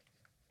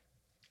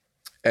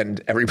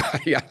 And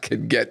everybody I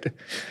could get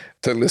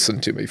to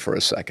listen to me for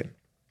a second.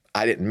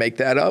 I didn't make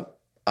that up.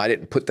 I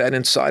didn't put that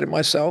inside of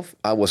myself.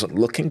 I wasn't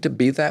looking to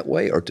be that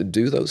way or to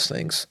do those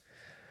things.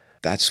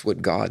 That's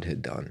what God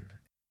had done.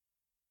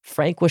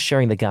 Frank was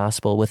sharing the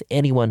gospel with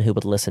anyone who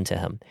would listen to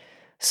him.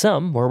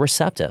 Some were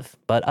receptive,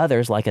 but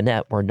others, like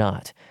Annette, were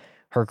not.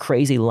 Her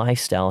crazy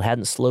lifestyle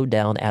hadn't slowed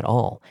down at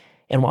all.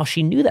 And while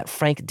she knew that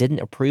Frank didn't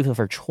approve of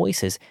her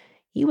choices,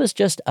 he was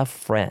just a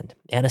friend,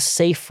 and a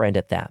safe friend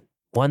at that.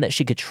 One that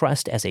she could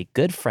trust as a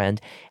good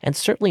friend, and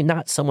certainly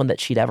not someone that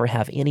she'd ever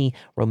have any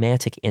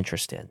romantic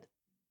interest in.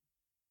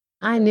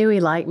 I knew he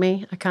liked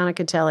me. I kind of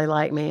could tell he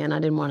liked me, and I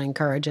didn't want to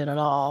encourage it at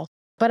all.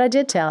 But I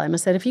did tell him, I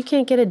said, if you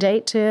can't get a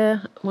date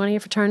to one of your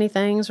fraternity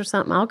things or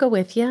something, I'll go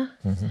with you.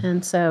 Mm-hmm.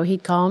 And so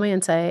he'd call me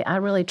and say, I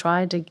really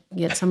tried to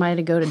get somebody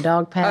to go to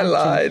Dog Patch. I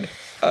lied.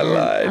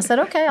 I said,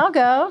 okay, I'll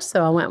go.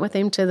 So I went with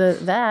him to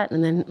that.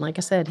 And then, like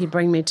I said, he'd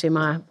bring me to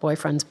my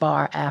boyfriend's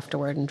bar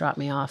afterward and drop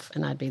me off.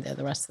 And I'd be there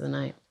the rest of the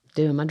night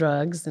doing my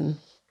drugs and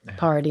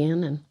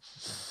partying. And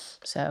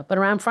so, but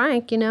around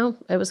Frank, it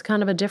was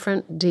kind of a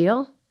different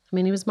deal. I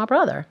mean, he was my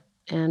brother.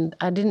 And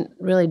I didn't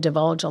really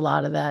divulge a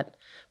lot of that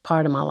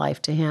part of my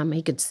life to him.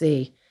 He could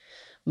see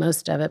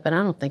most of it, but I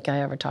don't think I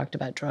ever talked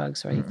about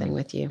drugs or anything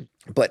with you.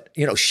 But,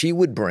 she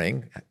would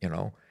bring,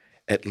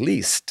 at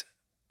least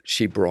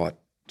she brought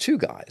 2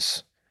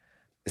 guys.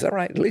 Is that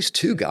right? At least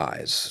 2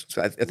 guys.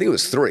 I think it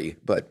was 3,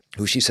 but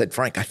who she said,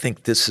 Frank, I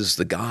think this is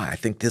the guy. I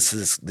think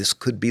this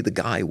could be the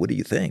guy. What do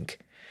you think?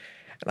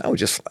 And I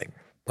was just like,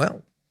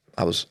 well,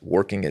 I was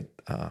working at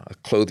a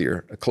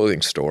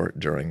clothing store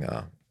during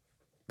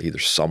either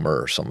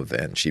summer or some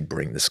event. She'd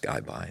bring this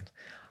guy by.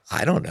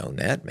 I don't know,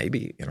 Ned.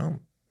 Maybe,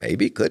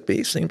 maybe could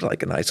be. Seems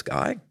like a nice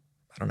guy.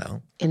 I don't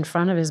know. In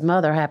front of his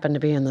mother happened to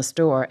be in the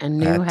store and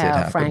knew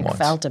how Frank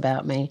felt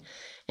about me.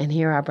 And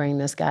here I bring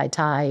this guy,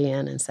 Ty,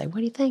 in and say, what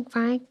do you think,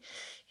 Frank?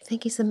 You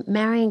think he's a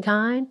marrying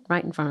kind?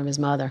 Right in front of his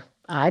mother.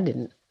 I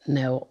didn't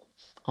know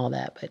all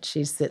that, but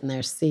she's sitting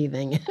there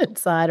seething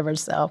inside of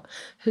herself.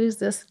 Who's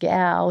this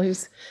gal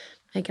who's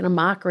making a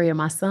mockery of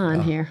my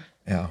son here?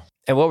 Yeah.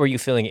 And what were you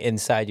feeling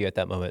inside you at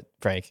that moment,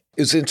 Frank?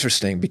 It was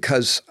interesting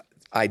because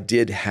I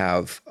did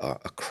have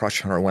a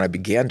crush on her when I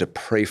began to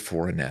pray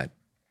for Annette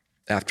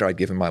after I'd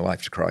given my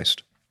life to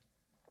Christ.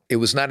 It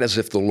was not as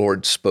if the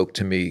Lord spoke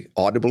to me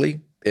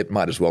audibly. It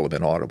might as well have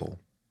been audible.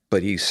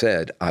 But he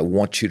said, I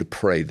want you to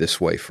pray this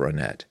way for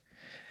Annette.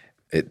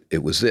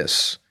 It was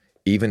this: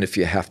 even if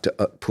you have to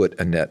put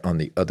Annette on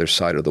the other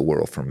side of the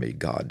world from me,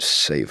 God,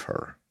 save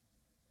her.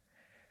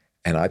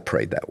 And I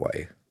prayed that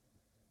way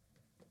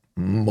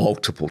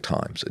multiple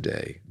times a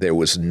day. There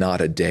was not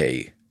a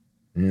day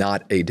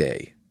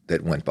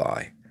that went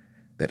by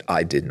that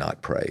I did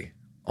not pray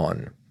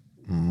on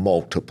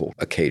multiple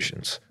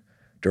occasions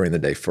during the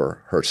day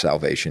for her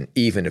salvation,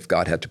 even if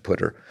God had to put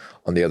her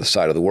on the other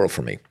side of the world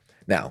for me.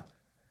 Now,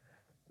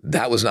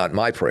 that was not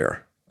my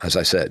prayer, as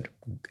I said.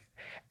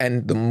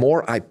 And the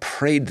more I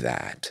prayed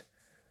that,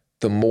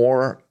 the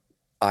more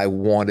I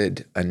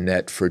wanted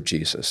Annette for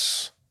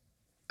Jesus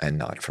and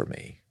not for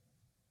me.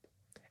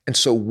 And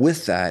so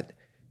with that,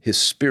 his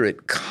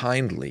Spirit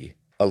kindly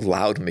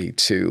allowed me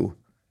to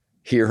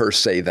hear her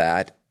say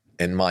that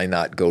and might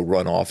not go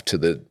run off to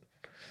the,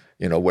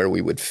 where we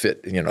would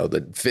fit,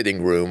 the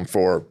fitting room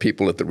for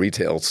people at the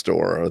retail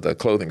store or the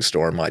clothing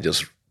store, might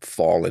just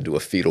fall into a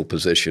fetal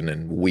position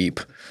and weep,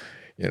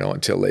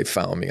 until they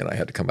found me and I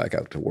had to come back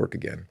out to work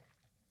again.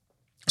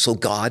 So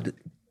God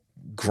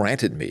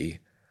granted me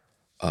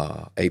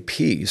a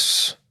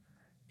peace,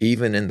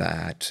 even in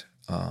that,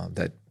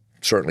 that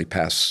certainly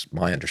passed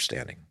my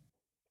understanding.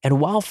 And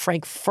while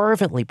Frank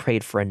fervently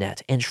prayed for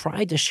Annette and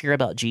tried to share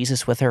about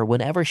Jesus with her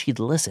whenever she'd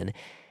listen,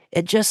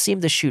 it just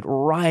seemed to shoot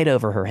right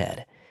over her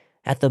head.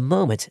 At the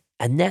moment,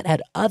 Annette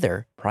had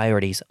other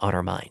priorities on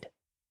her mind.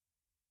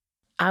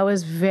 I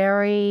was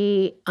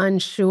very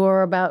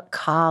unsure about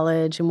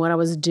college and what I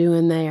was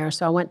doing there.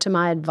 So I went to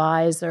my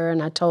advisor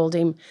and I told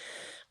him,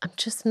 I'm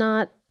just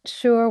not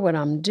sure what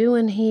I'm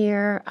doing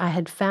here. I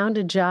had found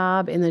a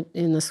job in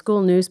the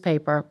school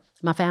newspaper.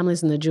 My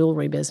family's in the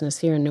jewelry business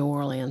here in New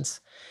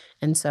Orleans.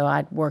 And so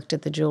I'd worked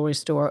at the jewelry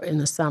store in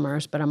the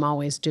summers, but I'm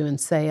always doing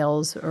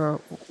sales or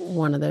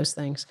one of those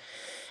things.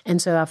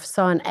 And so I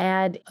saw an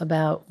ad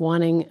about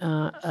wanting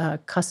a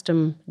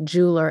custom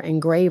jeweler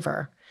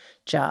engraver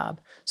job.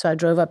 So I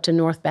drove up to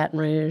North Baton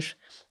Rouge,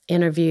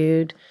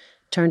 interviewed.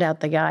 Turned out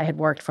the guy had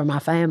worked for my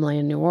family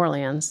in New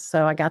Orleans.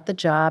 So I got the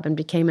job and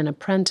became an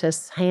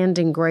apprentice hand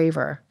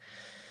engraver.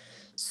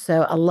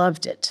 So I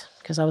loved it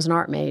because I was an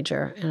art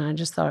major, and I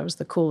just thought it was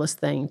the coolest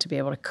thing to be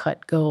able to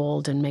cut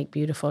gold and make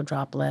beautiful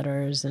drop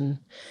letters. And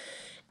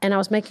And I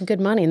was making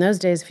good money. In those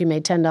days, if you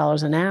made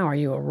 $10 an hour,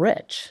 you were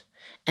rich.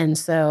 And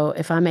so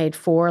if I made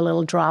 4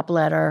 little drop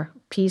letter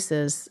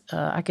pieces,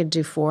 I could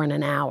do 4 in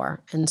an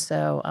hour. And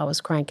so I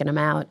was cranking them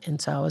out,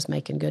 and so I was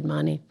making good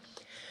money.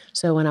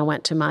 So when I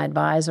went to my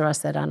advisor, I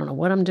said, I don't know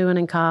what I'm doing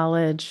in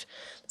college.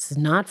 This is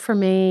not for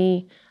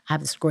me. I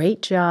have this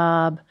great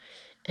job.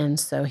 And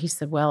so he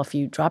said, well, if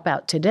you drop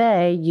out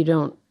today, you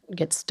don't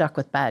get stuck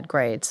with bad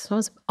grades. So I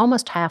was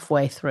almost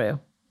halfway through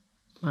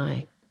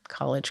my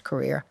college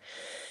career.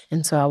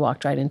 And so I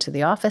walked right into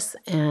the office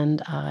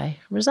and I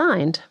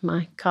resigned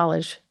my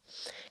college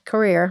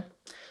career.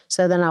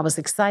 So then I was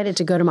excited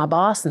to go to my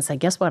boss and say,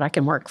 guess what? I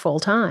can work full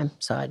time.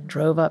 So I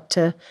drove up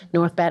to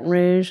North Baton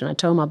Rouge and I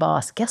told my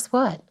boss, guess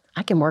what?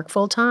 I can work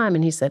full time.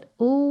 And he said,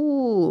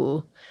 ooh,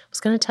 I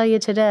was going to tell you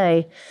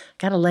today,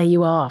 got to lay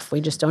you off.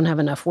 We just don't have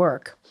enough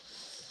work.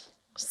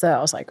 So I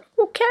was like,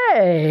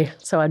 okay.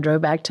 So I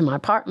drove back to my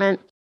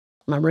apartment.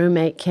 My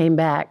roommate came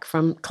back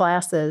from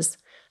classes.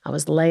 I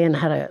was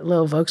had a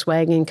little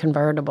Volkswagen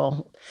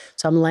convertible.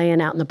 So I'm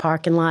laying out in the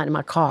parking lot in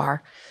my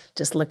car,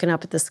 just looking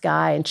up at the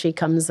sky. And she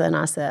comes in.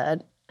 I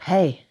said,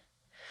 hey,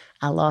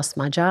 I lost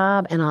my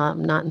job and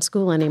I'm not in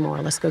school anymore.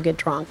 Let's go get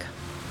drunk.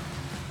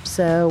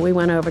 So we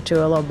went over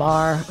to a little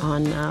bar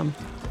on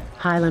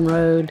Highland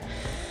Road,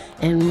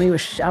 and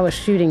I was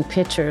shooting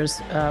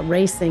pictures,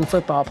 racing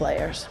football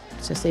players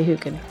to see who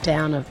could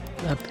down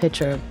a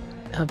pitcher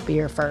of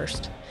beer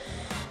first.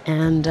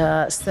 And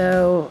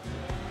so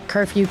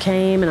curfew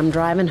came, and I'm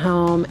driving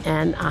home,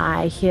 and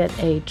I hit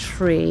a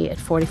tree at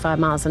 45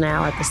 miles an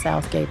hour at the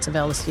south gates of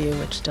LSU,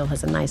 which still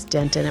has a nice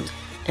dent in it.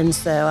 And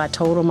so I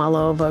totaled my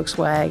little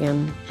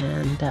Volkswagen,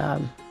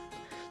 and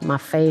my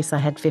face, I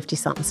had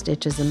 50-something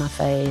stitches in my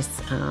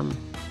face.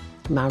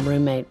 My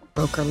roommate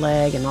broke her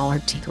leg, and all her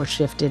teeth were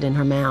shifted in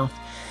her mouth.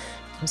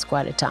 It was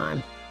quite a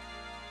time.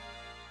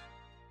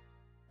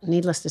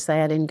 Needless to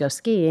say, I didn't go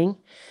skiing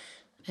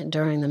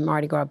during the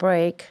Mardi Gras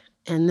break.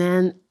 And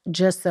then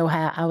just so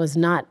I was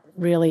not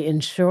really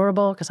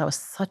insurable because I was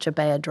such a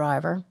bad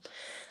driver.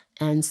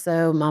 And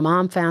so my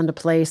mom found a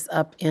place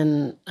up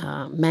in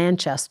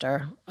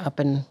Manchester, up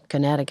in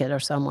Connecticut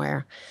or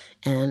somewhere.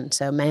 And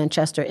so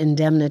Manchester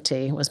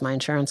Indemnity was my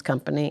insurance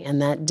company.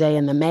 And that day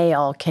in the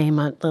mail came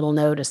a little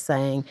notice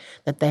saying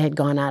that they had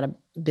gone out of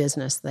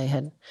business.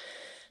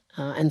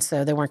 And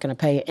so they weren't going to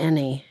pay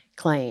any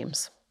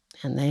claims.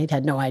 And they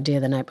had no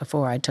idea the night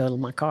before I totaled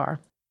my car.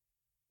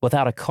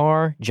 Without a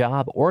car,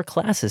 job, or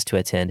classes to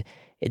attend,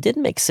 it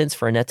didn't make sense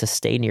for Annette to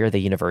stay near the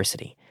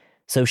university.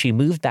 So she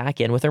moved back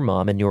in with her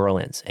mom in New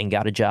Orleans and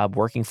got a job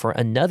working for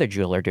another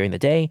jeweler during the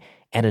day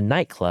and a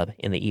nightclub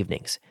in the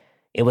evenings.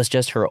 It was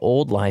just her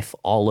old life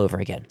all over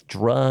again.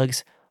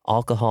 Drugs,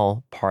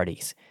 alcohol,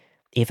 parties.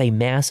 If a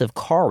massive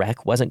car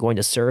wreck wasn't going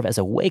to serve as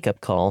a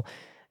wake-up call,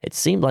 it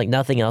seemed like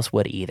nothing else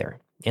would either.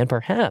 And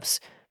perhaps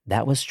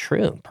that was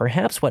true.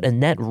 Perhaps what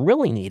Annette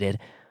really needed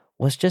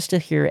was just to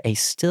hear a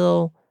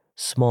still,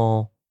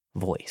 small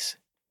voice.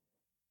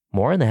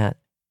 More on that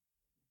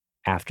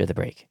after the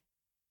break.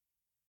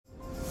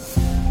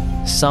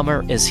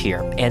 Summer is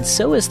here, and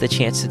so is the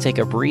chance to take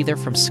a breather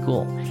from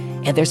school.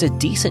 And there's a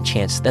decent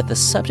chance that the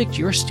subject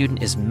your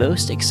student is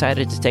most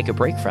excited to take a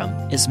break from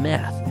is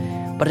math.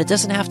 But it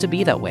doesn't have to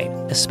be that way,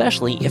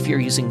 especially if you're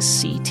using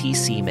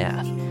CTC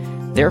Math.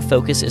 Their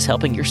focus is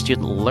helping your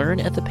student learn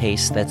at the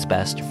pace that's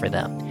best for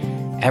them.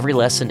 Every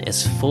lesson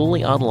is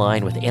fully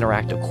online with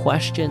interactive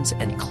questions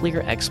and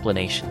clear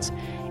explanations.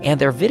 And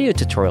their video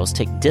tutorials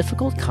take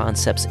difficult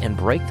concepts and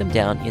break them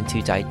down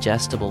into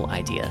digestible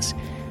ideas.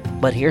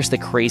 But here's the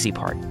crazy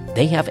part.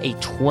 They have a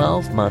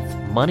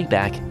 12-month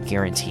money-back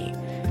guarantee.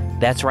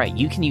 That's right,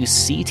 you can use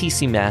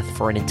CTC Math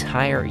for an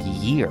entire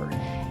year.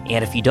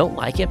 And if you don't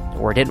like it,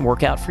 or it didn't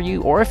work out for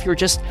you, or if you're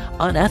just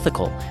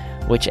unethical,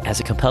 which as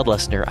a compelled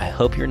listener, I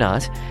hope you're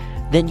not,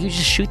 then you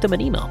just shoot them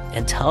an email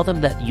and tell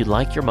them that you'd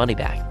like your money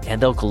back,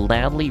 and they'll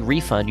gladly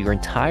refund your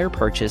entire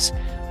purchase,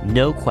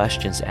 no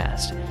questions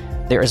asked.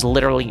 There is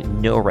literally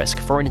no risk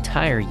for an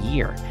entire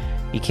year.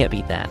 You can't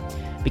beat that.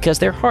 Because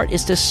their heart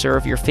is to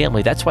serve your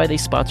family. That's why they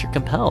sponsor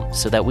Compelled,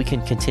 so that we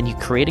can continue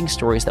creating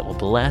stories that will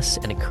bless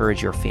and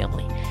encourage your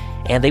family.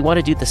 And they want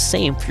to do the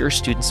same for your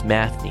students'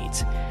 math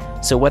needs.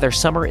 So whether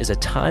summer is a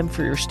time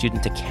for your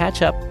student to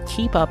catch up,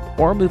 keep up,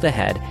 or move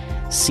ahead,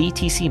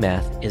 CTC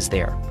Math is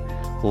there.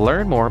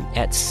 Learn more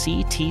at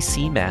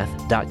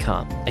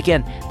ctcmath.com.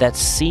 Again,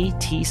 that's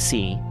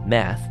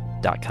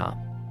ctcmath.com.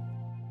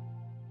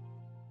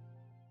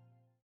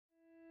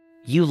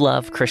 You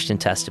love Christian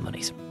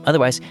testimonies.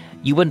 Otherwise,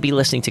 you wouldn't be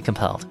listening to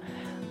Compelled.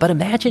 But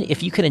imagine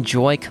if you could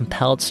enjoy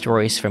compelled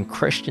stories from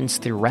Christians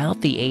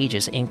throughout the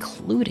ages,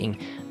 including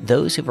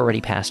those who've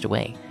already passed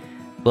away.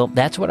 Well,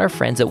 that's what our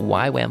friends at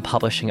YWAM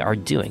Publishing are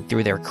doing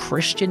through their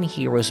Christian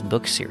Heroes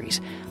book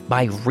series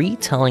by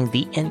retelling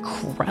the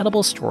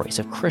incredible stories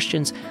of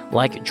Christians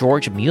like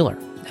George Mueller,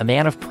 a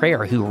man of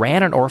prayer who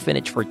ran an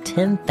orphanage for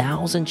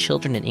 10,000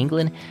 children in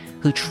England,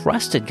 who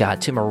trusted God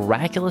to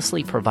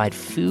miraculously provide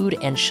food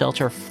and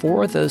shelter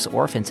for those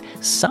orphans,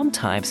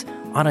 sometimes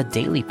on a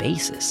daily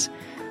basis.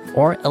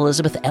 Or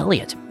Elizabeth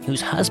Elliot,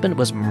 whose husband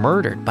was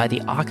murdered by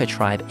the Aka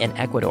tribe in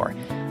Ecuador,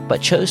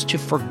 but chose to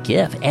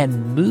forgive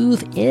and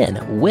move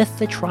in with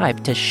the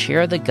tribe to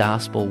share the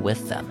gospel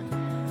with them.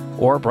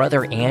 Or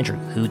Brother Andrew,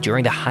 who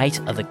during the height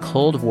of the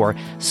Cold War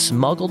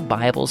smuggled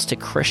Bibles to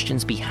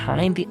Christians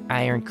behind the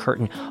Iron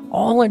Curtain,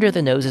 all under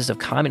the noses of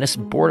communist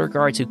border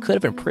guards who could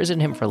have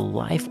imprisoned him for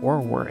life or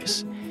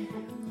worse.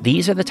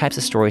 These are the types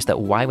of stories that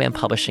YWAM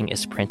Publishing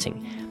is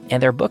printing,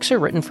 and their books are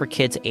written for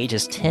kids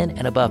ages 10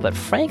 and above, but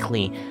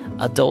frankly,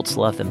 adults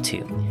love them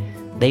too.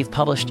 They've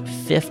published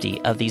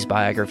 50 of these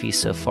biographies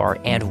so far,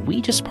 and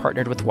we just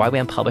partnered with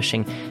YWAM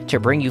Publishing to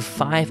bring you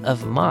 5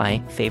 of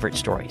my favorite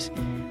stories.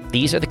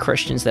 These are the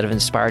Christians that have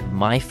inspired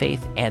my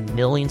faith and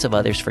millions of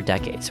others for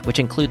decades, which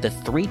include the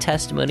 3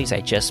 testimonies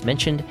I just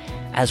mentioned,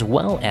 as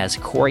well as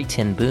Corrie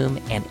ten Boom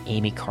and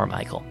Amy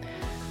Carmichael.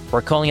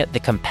 We're calling it the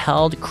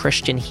Compelled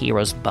Christian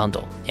Heroes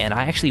Bundle, and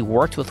I actually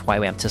worked with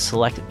YWAM to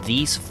select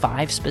these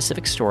 5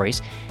 specific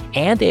stories,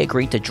 and they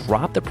agreed to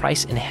drop the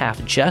price in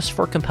half just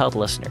for Compelled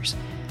listeners.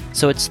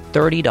 So it's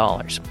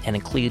 $30 and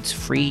includes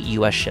free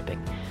U.S. shipping.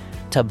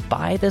 To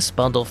buy this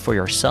bundle for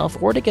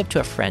yourself or to give to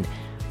a friend,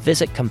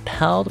 visit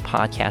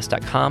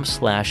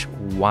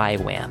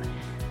compelledpodcast.com/YWAM.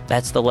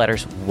 That's the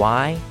letters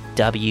YWAM.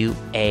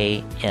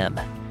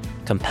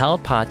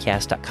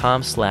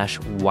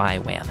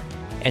 Compelledpodcast.com/YWAM.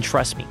 And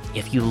trust me,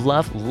 if you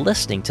love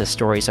listening to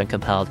stories on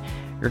Compelled,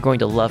 you're going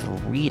to love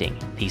reading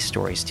these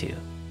stories too.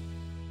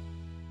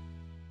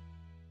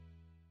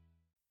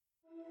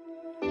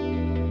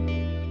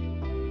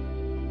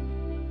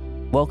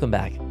 Welcome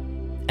back.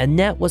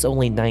 Annette was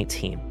only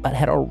 19, but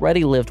had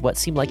already lived what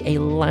seemed like a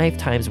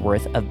lifetime's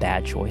worth of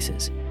bad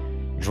choices.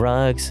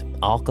 Drugs,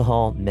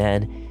 alcohol,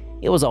 men,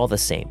 it was all the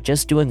same,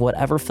 just doing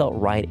whatever felt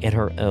right in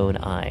her own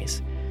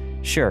eyes.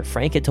 Sure,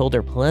 Frank had told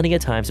her plenty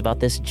of times about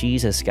this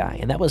Jesus guy,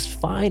 and that was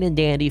fine and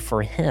dandy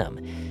for him.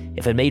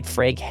 If it made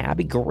Frank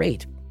happy,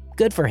 great,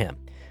 good for him.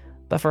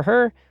 But for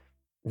her,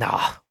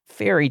 nah,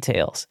 fairy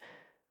tales.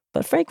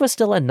 But Frank was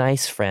still a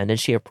nice friend, and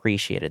she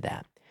appreciated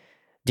that.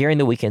 During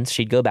the weekends,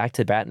 she'd go back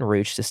to Baton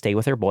Rouge to stay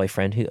with her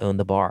boyfriend who owned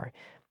the bar.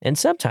 And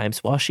sometimes,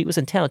 while she was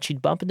in town, she'd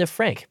bump into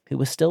Frank, who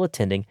was still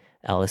attending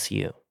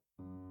LSU.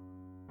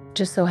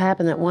 Just so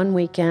happened that one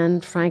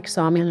weekend, Frank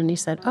saw me and he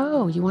said,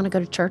 "Oh, you want to go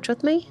to church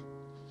with me?"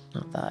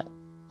 I thought,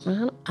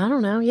 well, I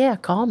don't know. Yeah,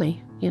 call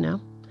me,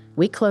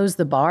 We closed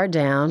the bar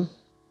down,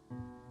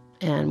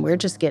 and we're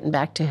just getting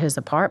back to his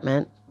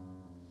apartment.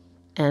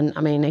 And,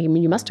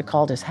 you must have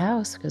called his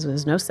house because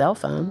there's no cell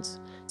phones.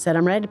 Said,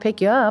 "I'm ready to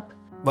pick you up."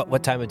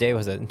 What time of day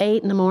was it?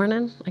 8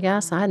 a.m, I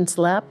guess. I hadn't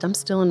slept. I'm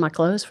still in my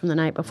clothes from the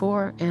night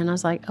before. And I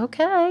was like,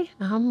 okay,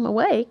 I'm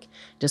awake.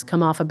 Just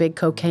come off a big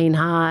cocaine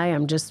high.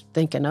 I'm just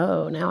thinking,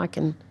 oh, now I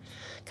can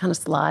kind of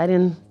slide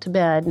into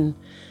bed. And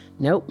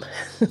nope.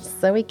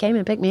 So he came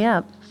and picked me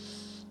up.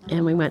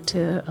 And we went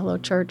to a little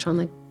church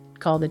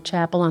called the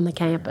Chapel on the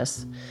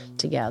campus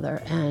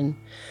together. And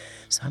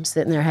so I'm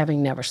sitting there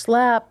having never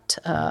slept,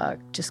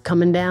 just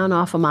coming down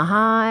off of my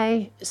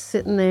high,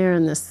 sitting there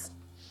in this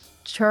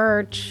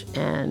church,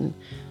 and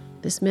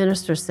this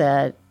minister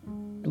said,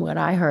 what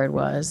I heard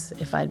was,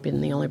 if I'd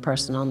been the only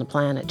person on the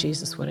planet,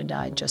 Jesus would have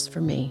died just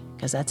for me,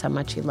 because that's how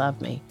much he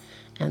loved me,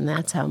 and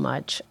that's how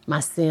much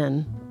my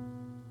sin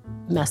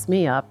messed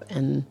me up,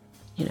 and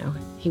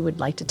he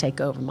would like to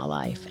take over my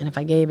life, and if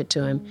I gave it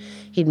to him,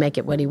 he'd make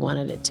it what he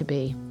wanted it to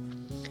be.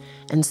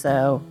 And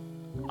so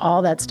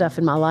all that stuff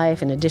in my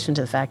life, in addition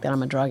to the fact that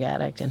I'm a drug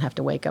addict and have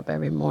to wake up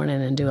every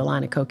morning and do a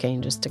line of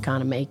cocaine just to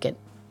kind of make it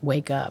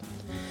wake up.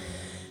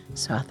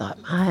 So I thought,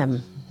 I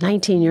am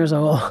 19 years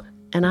old,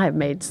 and I have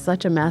made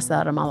such a mess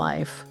out of my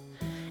life.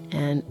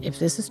 And if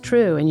this is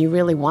true, and you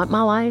really want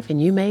my life,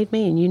 and you made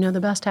me, and you know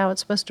the best how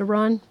it's supposed to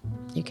run,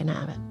 you can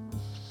have it.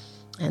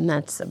 And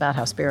that's about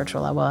how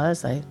spiritual I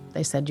was.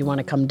 They said, you want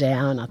to come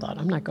down? I thought,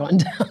 I'm not going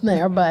down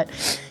there. But,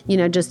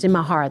 just in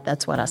my heart,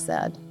 that's what I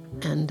said.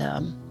 And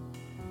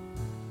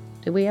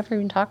did we ever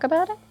even talk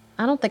about it?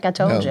 I don't think I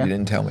told you. No, you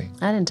didn't tell me.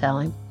 I didn't tell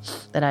him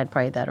that I'd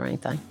prayed that or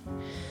anything.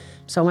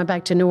 So I went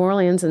back to New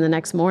Orleans, and the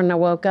next morning I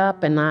woke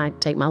up, and I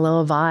take my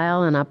little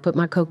vial, and I put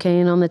my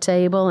cocaine on the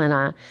table,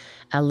 and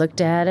I looked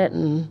at it,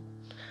 and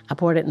I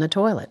poured it in the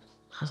toilet.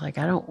 I was like,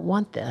 I don't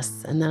want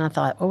this. And then I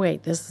thought, oh,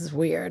 wait, this is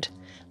weird.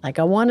 Like,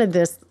 I wanted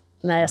this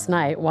last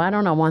night. Why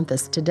don't I want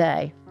this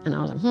today? And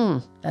I was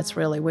like, that's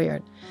really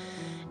weird.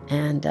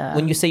 And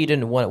when you say you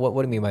didn't want it, what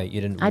do you mean by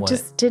you didn't want it? I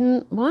just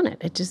didn't want it.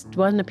 It just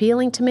wasn't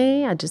appealing to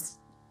me. I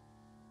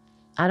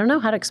don't know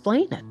how to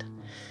explain it.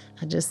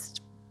 I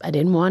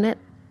didn't want it.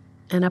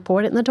 And I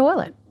poured it in the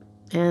toilet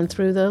and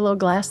threw the little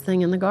glass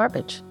thing in the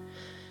garbage.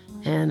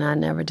 And I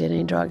never did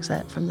any drugs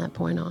from that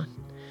point on.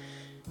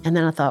 And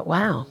then I thought,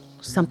 wow,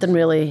 something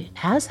really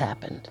has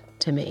happened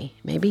to me.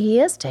 Maybe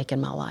he is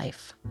taking my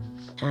life.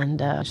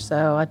 And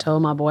so I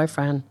told my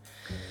boyfriend,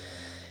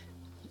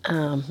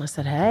 I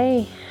said,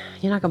 hey,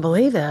 you're not going to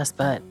believe this,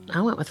 but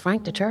I went with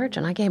Frank to church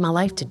and I gave my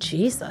life to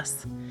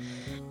Jesus.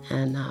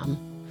 And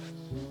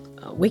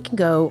we can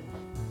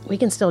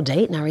still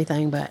date and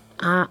everything, but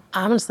I'm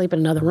going to sleep in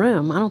another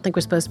room. I don't think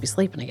we're supposed to be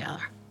sleeping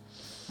together.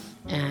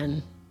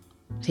 And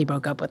he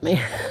broke up with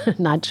me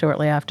not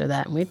shortly after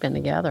that. And we'd been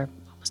together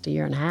almost a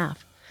year and a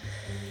half.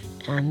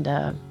 And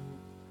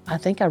I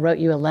think I wrote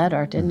you a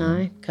letter, didn't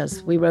I?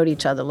 Because we wrote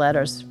each other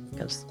letters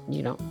because,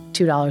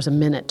 $2 a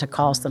minute to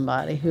call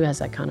somebody. Who has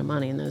that kind of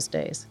money in those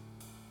days?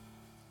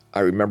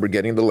 I remember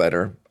getting the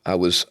letter. I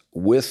was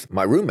with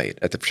my roommate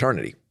at the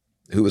fraternity,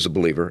 who was a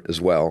believer as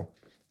well,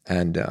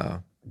 and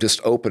just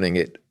opening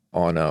it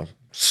on a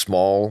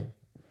small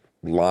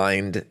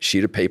lined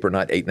sheet of paper,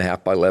 not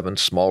 8.5 by 11,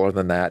 smaller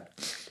than that.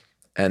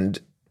 And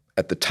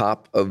at the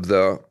top of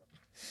the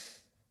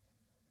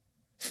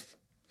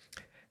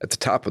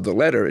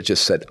letter, it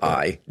just said,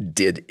 "I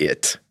did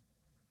it!"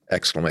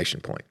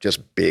 Exclamation point.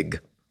 Just big,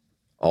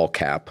 all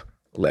cap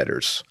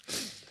letters.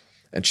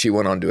 And she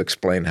went on to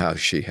explain how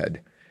she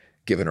had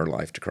given her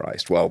life to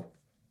Christ. Well,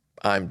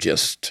 I'm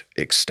just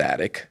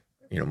ecstatic.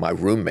 My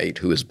roommate,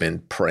 who has been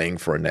praying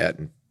for Annette,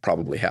 and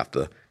probably half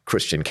the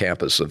Christian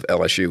campus of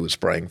LSU was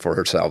praying for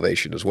her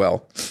salvation as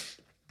well.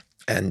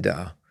 And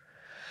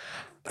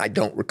I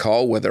don't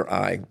recall whether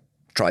I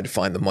tried to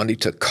find the money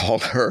to call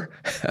her.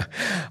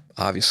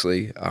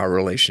 Obviously, our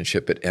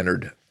relationship had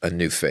entered a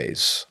new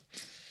phase.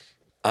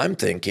 I'm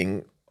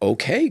thinking,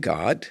 okay,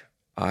 God,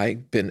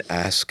 I've been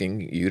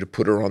asking you to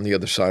put her on the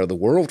other side of the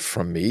world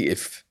from me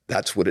if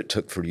that's what it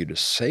took for you to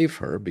save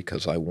her,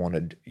 because I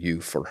wanted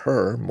you for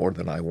her more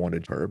than I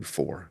wanted her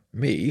for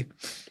me.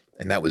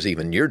 And that was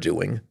even your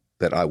doing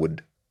that I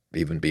would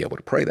even be able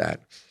to pray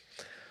that.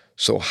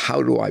 So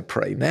how do I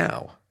pray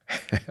now?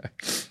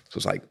 So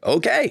it's like,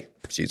 okay,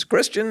 she's a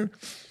Christian.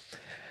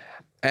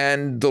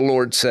 And the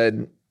Lord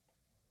said,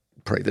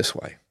 pray this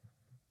way.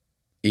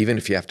 Even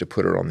if you have to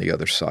put her on the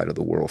other side of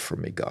the world for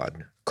me,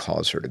 God,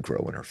 cause her to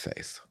grow in her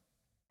faith.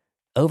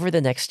 Over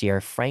the next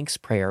year, Frank's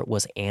prayer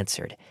was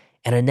answered,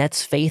 and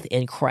Annette's faith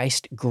in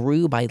Christ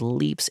grew by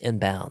leaps and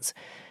bounds.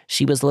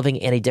 She was living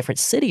in a different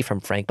city from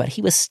Frank, but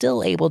he was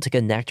still able to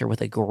connect her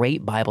with a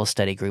great Bible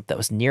study group that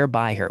was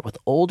nearby her with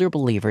older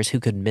believers who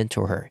could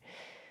mentor her.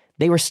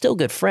 They were still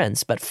good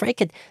friends, but Frank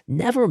had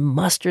never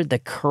mustered the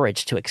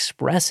courage to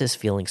express his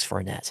feelings for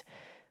Annette.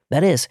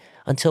 That is,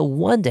 until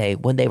one day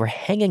when they were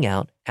hanging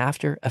out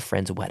after a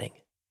friend's wedding.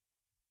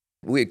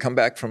 We had come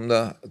back from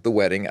the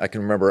wedding. I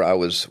can remember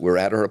we're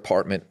at her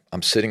apartment.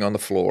 I'm sitting on the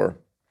floor.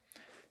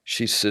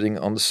 She's sitting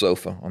on the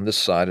sofa on this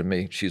side of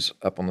me. She's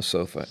up on the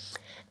sofa.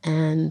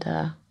 And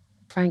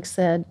Frank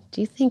said,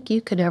 "Do you think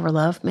you could ever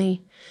love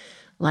me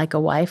like a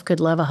wife could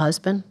love a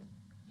husband?"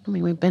 I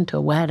mean, we've been to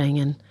a wedding,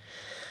 and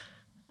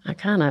I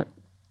kind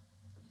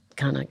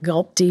of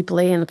gulped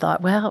deeply and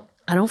thought, well,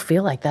 I don't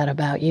feel like that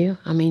about you.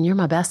 I mean, you're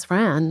my best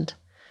friend.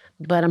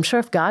 But I'm sure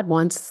if God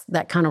wants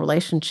that kind of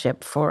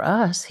relationship for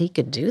us, he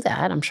could do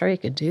that. I'm sure he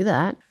could do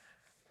that.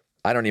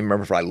 I don't even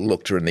remember if I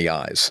looked her in the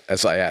eyes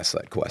as I asked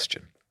that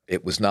question.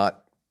 It was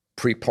not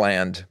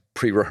pre-planned,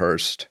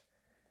 pre-rehearsed.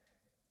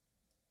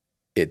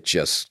 It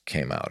just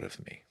came out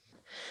of me.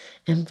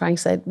 And Frank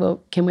said,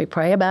 well, can we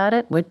pray about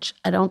it? Which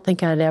I don't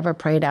think I'd ever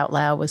prayed out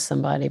loud with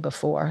somebody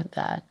before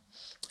that.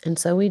 And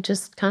so we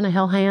just kind of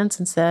held hands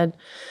and said,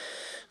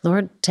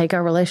 Lord, take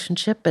our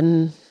relationship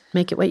and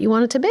make it what you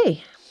want it to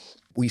be.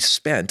 We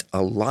spent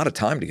a lot of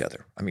time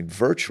together. I mean,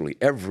 virtually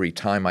every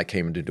time I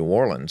came into New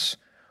Orleans,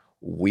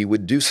 we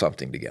would do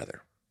something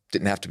together.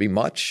 Didn't have to be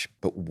much,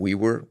 but we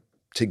were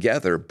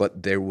together.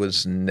 But there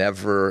was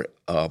never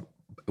it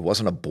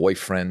wasn't a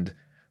boyfriend,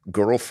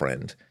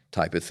 girlfriend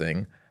type of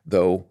thing,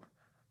 though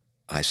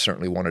I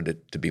certainly wanted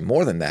it to be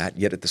more than that.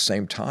 Yet at the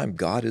same time,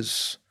 God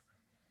is,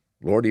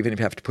 Lord, even if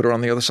you have to put her on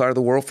the other side of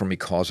the world for me,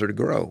 cause her to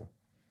grow.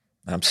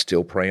 And I'm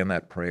still praying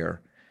that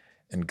prayer.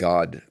 And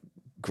God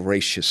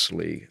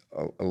graciously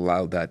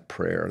allowed that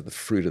prayer, the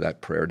fruit of that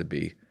prayer, to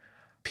be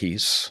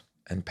peace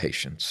and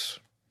patience.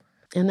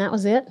 And that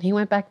was it. He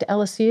went back to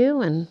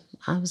LSU, and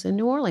I was in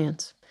New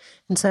Orleans.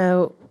 And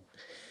so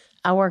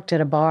I worked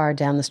at a bar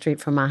down the street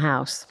from my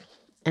house.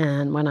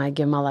 And when I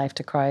gave my life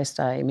to Christ,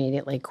 I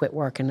immediately quit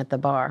working at the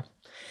bar.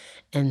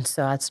 And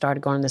so I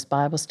started going to this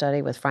Bible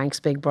study with Frank's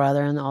big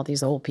brother and all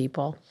these old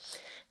people.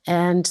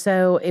 And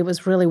so it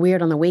was really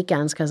weird on the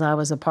weekends because I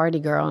was a party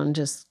girl and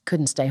just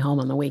couldn't stay home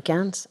on the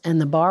weekends. And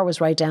the bar was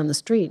right down the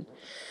street.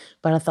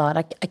 But I thought,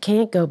 I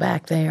can't go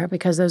back there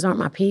because those aren't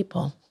my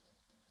people.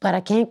 But I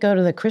can't go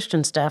to the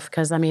Christian stuff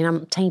because, I mean,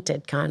 I'm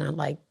tainted kind of,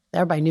 like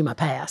everybody knew my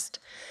past.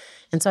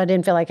 And so I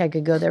didn't feel like I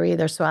could go there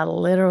either. So I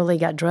literally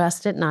got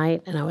dressed at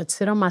night and I would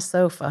sit on my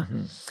sofa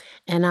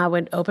and I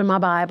would open my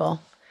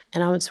Bible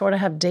and I would sort of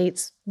have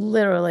dates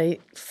literally,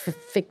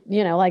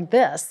 like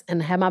this,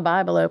 and have my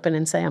Bible open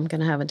and say, I'm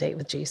going to have a date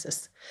with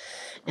Jesus.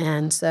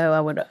 And so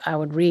I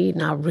would read,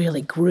 and I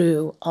really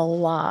grew a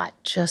lot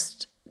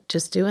just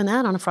doing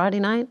that on a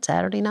Friday night,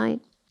 Saturday night.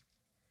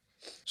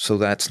 So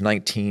we're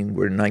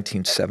in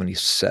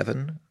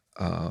 1977.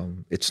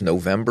 It's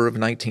November of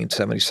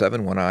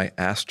 1977 when I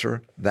asked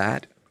her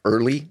that,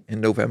 early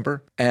in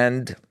November,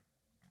 and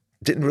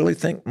didn't really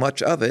think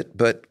much of it,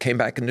 but came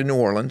back into New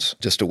Orleans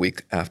just a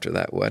week after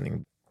that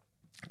wedding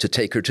to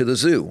take her to the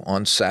zoo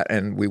on Saturday,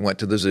 and we went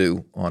to the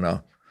zoo on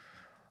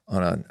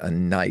a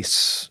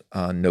nice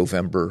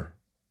November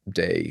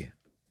day.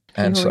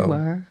 And Here we so,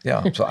 were.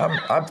 yeah, so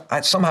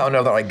I somehow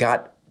know that I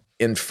got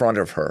in front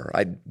of her.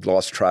 I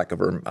lost track of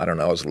her. I don't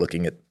know. I was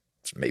looking at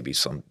maybe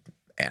some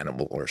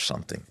animal or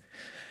something.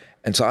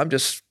 And so I'm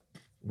just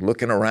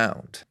looking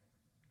around.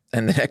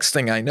 And the next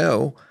thing I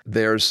know,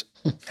 there's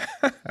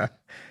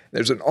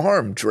an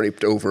arm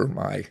draped over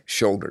my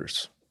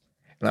shoulders.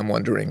 And I'm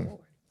wondering,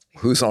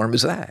 whose arm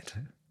is that?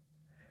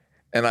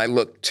 And I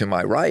look to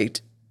my right,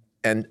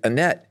 and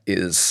Annette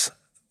is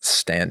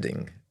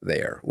standing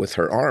there with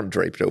her arm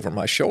draped over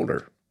my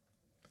shoulder.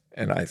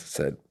 And I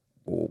said,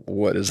 well,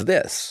 what is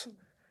this?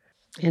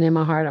 And in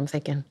my heart, I'm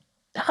thinking,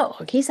 oh,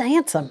 he's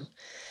handsome.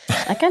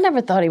 Like, I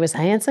never thought he was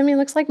handsome. He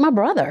looks like my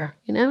brother.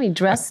 You know, he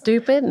dressed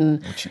stupid,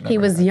 and he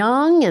was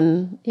young,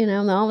 and, you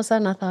know, and all of a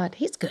sudden I thought,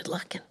 he's good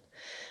looking.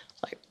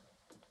 Like,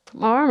 put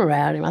my arm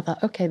around him. I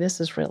thought, okay,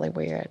 this is really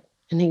weird.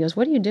 And he goes,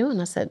 what are you doing?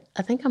 I said,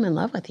 I think I'm in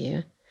love with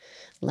you.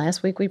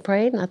 Last week we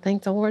prayed, and I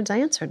think the Lord's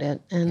answered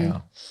it.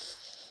 And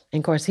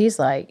of course, he's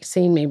like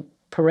seen me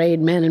parade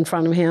men in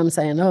front of him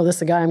saying, oh, this is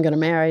the guy I'm going to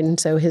marry. And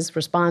so his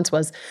response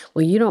was,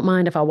 well, you don't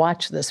mind if I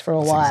watch this for a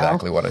while? That's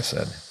exactly what I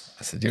said.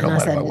 I said, you don't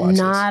mind if I watch this?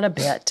 Not a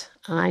bit.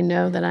 I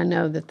know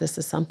that this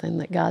is something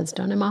that God's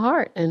done in my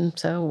heart. And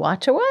so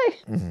watch away.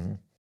 Mm-hmm.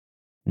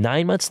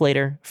 9 months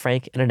later,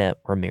 Frank and Annette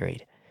were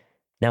married.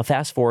 Now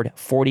fast forward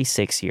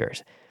 46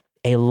 years.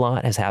 A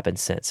lot has happened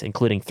since,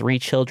 including 3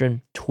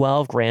 children,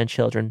 12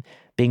 grandchildren,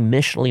 being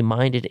missionally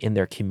minded in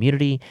their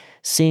community,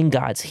 seeing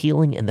God's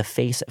healing in the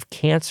face of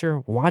cancer,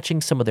 watching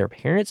some of their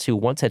parents who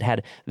once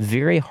had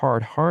very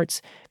hard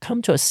hearts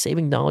come to a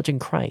saving knowledge in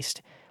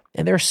Christ.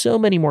 And there are so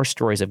many more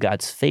stories of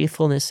God's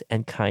faithfulness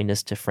and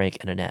kindness to Frank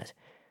and Annette.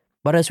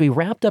 But as we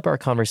wrapped up our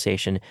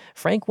conversation,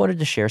 Frank wanted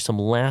to share some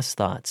last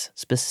thoughts,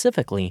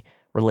 specifically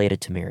related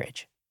to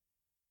marriage.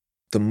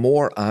 The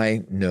more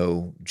I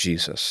know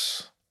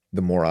Jesus,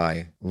 the more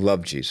I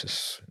love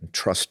Jesus and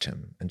trust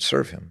him and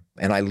serve him.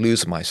 And I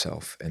lose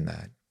myself in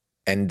that.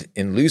 And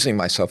in losing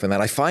myself in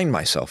that, I find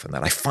myself in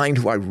that. I find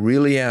who I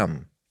really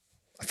am.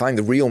 I find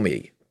the real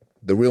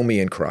me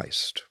in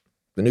Christ,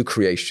 the new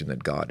creation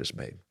that God has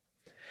made.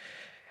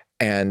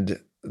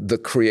 And the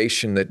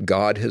creation that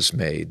God has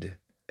made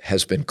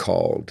has been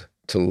called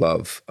to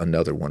love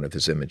another one of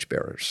his image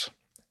bearers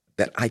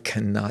that I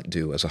cannot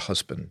do as a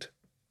husband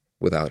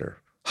without her.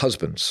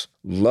 Husbands,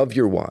 love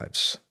your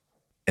wives.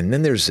 And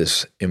then there's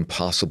this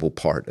impossible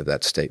part of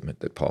that statement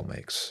that Paul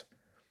makes.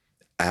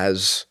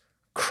 As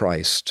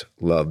Christ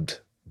loved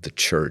the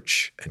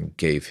church and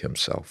gave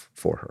himself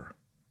for her.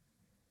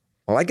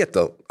 Well, I get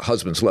the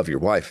husbands love your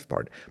wife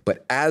part,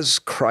 but as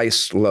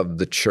Christ loved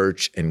the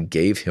church and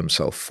gave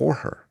himself for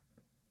her,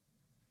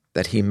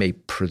 that he may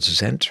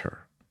present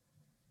her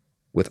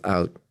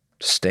without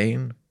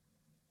stain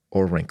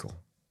or wrinkle.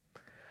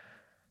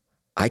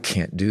 I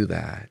can't do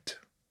that.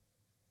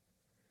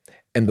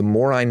 And the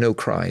more I know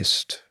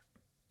Christ,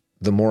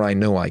 the more I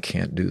know I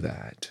can't do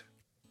that.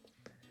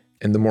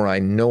 And the more I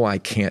know I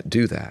can't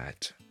do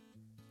that,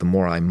 the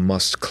more I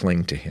must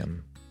cling to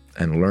him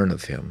and learn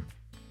of him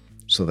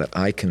so that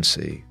I can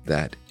see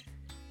that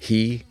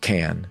he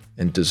can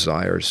and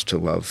desires to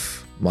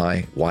love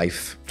my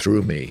wife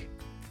through me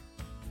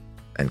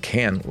and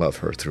can love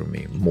her through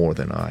me more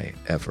than I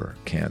ever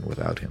can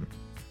without him.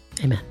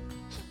 Amen.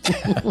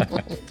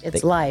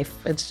 It's life.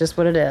 It's just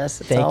what it is.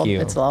 Thank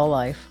you. It's all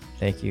life.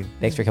 Thank you.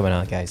 Thanks for coming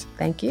on, guys.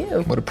 Thank you.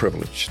 What a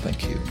privilege.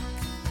 Thank you.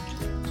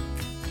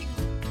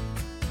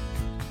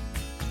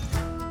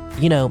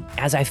 You know,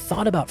 as I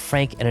thought about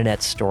Frank and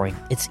Annette's story,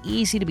 it's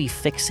easy to be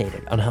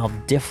fixated on how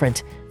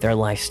different their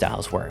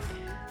lifestyles were.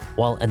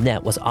 While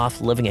Annette was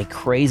off living a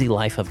crazy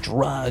life of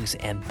drugs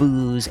and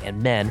booze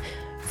and men,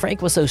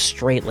 Frank was so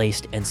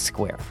straight-laced and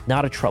square,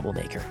 not a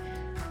troublemaker.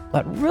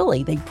 But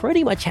really, they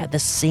pretty much had the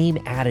same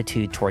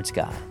attitude towards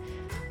God.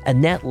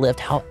 Annette lived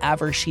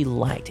however she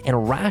liked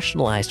and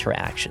rationalized her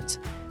actions.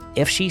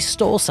 If she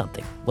stole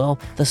something, well,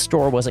 the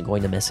store wasn't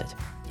going to miss it.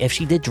 If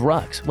she did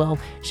drugs, well,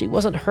 she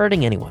wasn't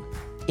hurting anyone.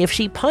 If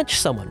she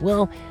punched someone,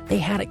 well, they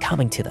had it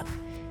coming to them.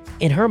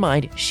 In her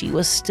mind, she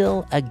was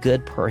still a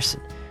good person.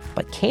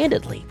 But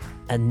candidly,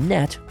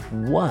 Annette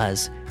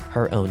was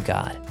her own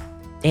God.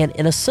 And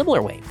in a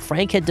similar way,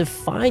 Frank had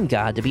defined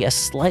God to be a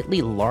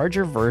slightly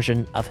larger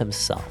version of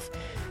himself,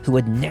 who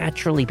would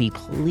naturally be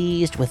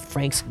pleased with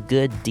Frank's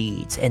good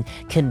deeds and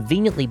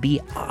conveniently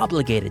be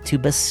obligated to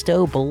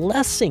bestow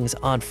blessings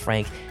on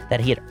Frank that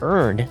he had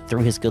earned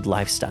through his good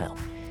lifestyle.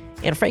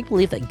 And Frank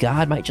believed that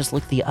God might just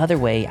look the other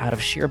way out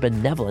of sheer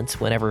benevolence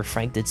whenever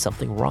Frank did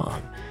something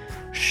wrong.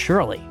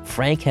 Surely,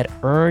 Frank had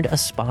earned a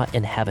spot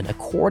in heaven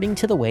according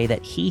to the way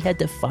that he had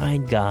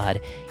defined God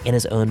in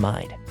his own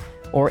mind.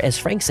 Or as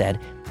Frank said,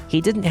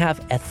 he didn't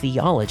have a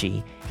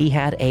theology, he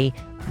had a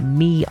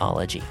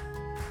meology.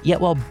 Yet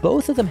while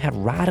both of them had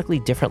radically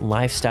different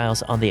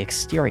lifestyles on the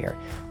exterior,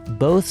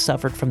 both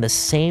suffered from the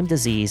same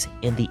disease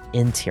in the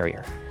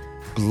interior.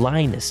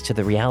 Blindness to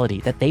the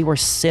reality that they were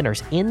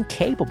sinners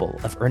incapable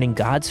of earning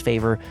God's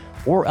favor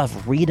or of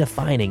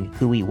redefining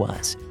who he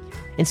was.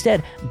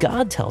 Instead,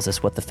 God tells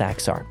us what the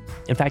facts are.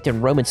 In fact,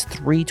 in Romans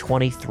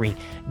 3:23,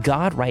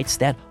 God writes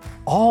that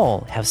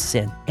all have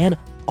sinned and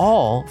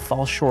all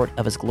fall short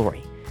of his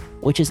glory,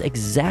 which is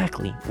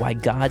exactly why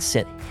God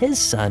sent his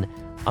Son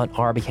on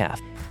our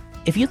behalf.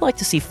 If you'd like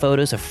to see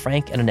photos of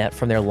Frank and Annette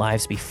from their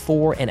lives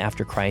before and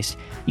after Christ,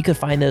 you can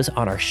find those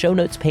on our show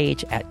notes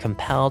page at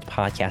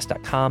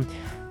compelledpodcast.com.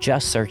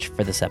 Just search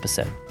for this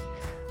episode.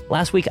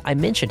 Last week, I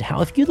mentioned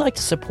how if you'd like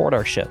to support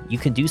our show, you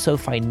can do so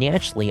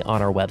financially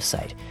on our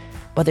website.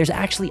 But there's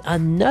actually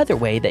another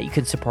way that you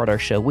can support our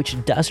show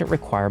which doesn't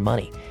require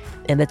money,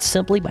 and that's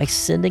simply by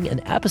sending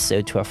an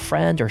episode to a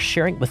friend or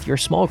sharing it with your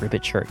small group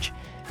at church.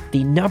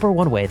 The number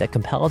one way that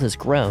Compelled has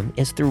grown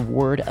is through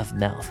word of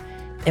mouth.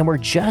 And we're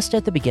just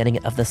at the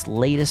beginning of this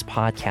latest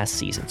podcast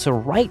season. So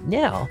right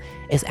now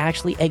is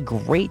actually a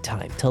great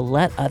time to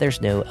let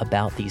others know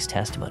about these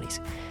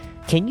testimonies.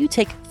 Can you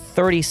take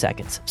 30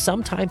 seconds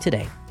sometime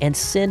today and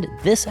send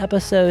this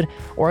episode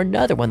or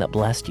another one that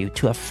blessed you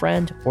to a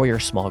friend or your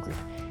small group?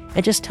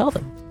 And just tell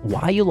them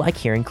why you like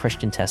hearing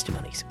Christian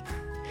testimonies.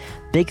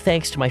 Big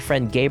thanks to my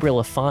friend Gabriel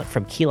Lafont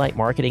from Keylight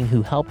Marketing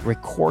who helped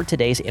record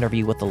today's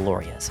interview with the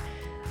Lorias.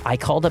 I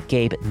called up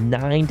Gabe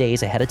 9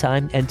 days ahead of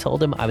time and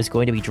told him I was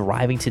going to be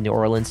driving to New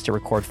Orleans to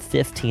record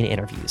 15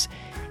 interviews.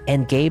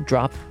 And Gabe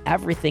dropped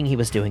everything he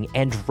was doing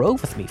and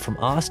drove with me from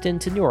Austin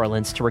to New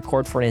Orleans to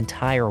record for an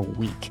entire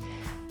week.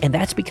 And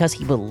that's because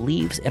he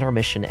believes in our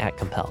mission at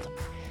Compelled.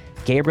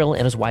 Gabriel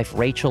and his wife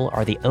Rachel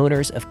are the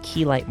owners of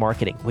Keylight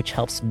Marketing, which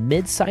helps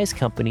mid-sized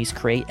companies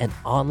create an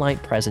online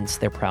presence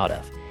they're proud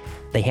of.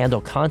 They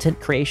handle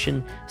content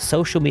creation,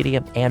 social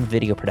media, and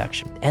video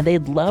production, and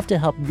they'd love to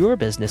help your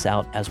business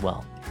out as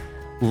well.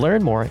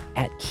 Learn more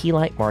at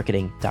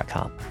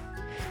keylightmarketing.com.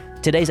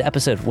 Today's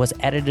episode was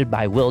edited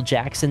by Will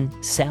Jackson,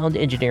 sound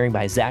engineering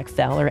by Zach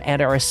Fowler,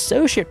 and our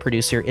associate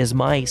producer is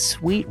my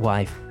sweet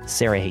wife,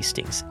 Sarah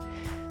Hastings.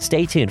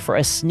 Stay tuned for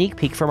a sneak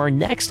peek from our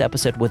next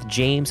episode with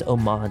James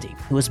Omandi,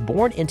 who was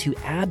born into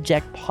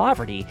abject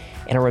poverty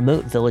in a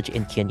remote village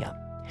in Kenya.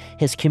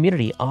 His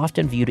community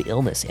often viewed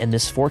illness and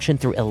misfortune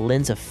through a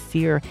lens of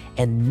fear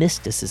and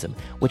mysticism,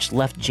 which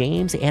left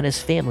James and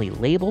his family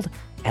labeled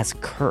as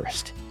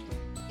cursed.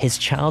 His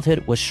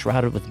childhood was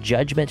shrouded with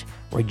judgment,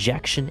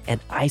 rejection, and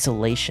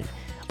isolation.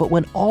 But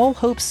when all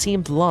hope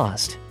seemed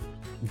lost,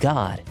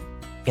 God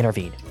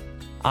intervened.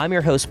 I'm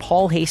your host,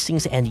 Paul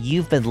Hastings, and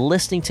you've been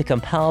listening to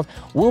Compelled.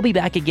 We'll be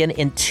back again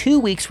in 2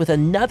 weeks with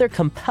another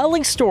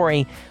compelling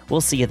story. We'll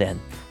see you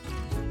then.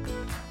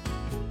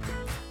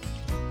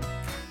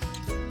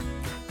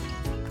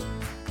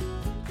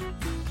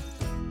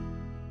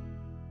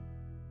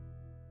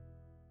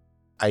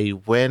 I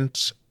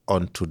went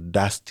onto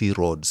dusty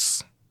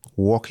roads,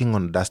 walking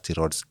on dusty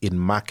roads in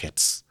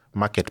marketplaces.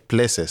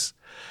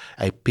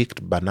 I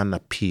picked banana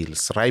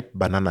peels, ripe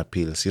banana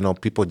peels. You know,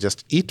 people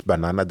just eat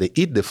banana, they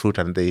eat the fruit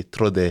and they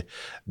throw the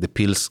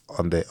peels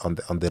on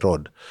the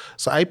road.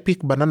 So I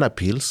picked banana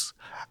peels,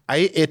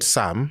 I ate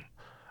some,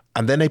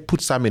 and then I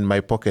put some in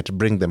my pocket,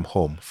 bring them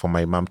home for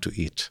my mom to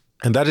eat.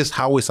 And that is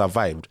how we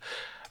survived.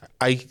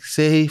 I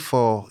say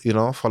for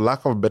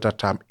lack of a better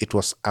term, it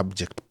was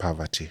abject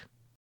poverty.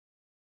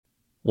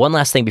 One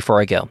last thing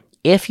before I go.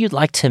 If you'd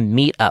like to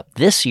meet up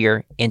this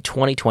year in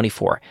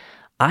 2024,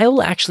 I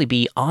will actually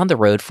be on the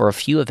road for a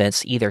few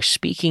events, either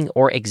speaking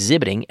or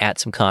exhibiting at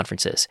some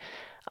conferences.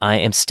 I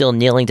am still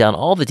nailing down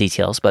all the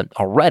details, but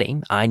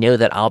already I know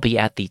that I'll be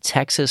at the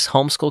Texas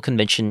Homeschool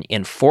Convention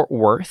in Fort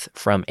Worth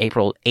from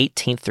April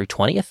 18th through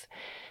 20th,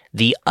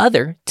 the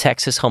other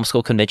Texas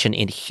Homeschool Convention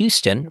in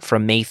Houston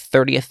from May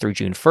 30th through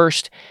June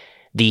 1st,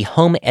 the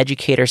Home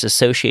Educators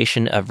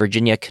Association of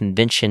Virginia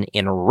Convention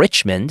in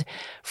Richmond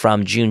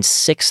from June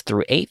 6th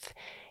through 8th,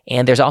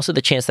 and there's also the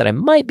chance that I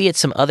might be at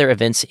some other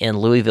events in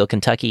Louisville,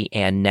 Kentucky,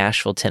 and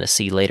Nashville,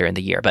 Tennessee later in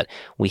the year, but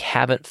we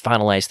haven't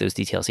finalized those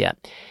details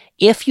yet.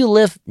 If you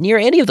live near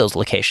any of those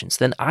locations,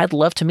 then I'd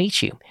love to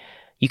meet you.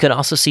 You can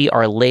also see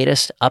our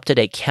latest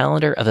up-to-date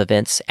calendar of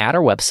events at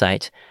our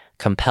website,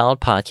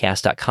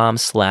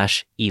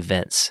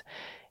 compelledpodcast.com/events.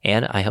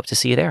 And I hope to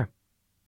see you there.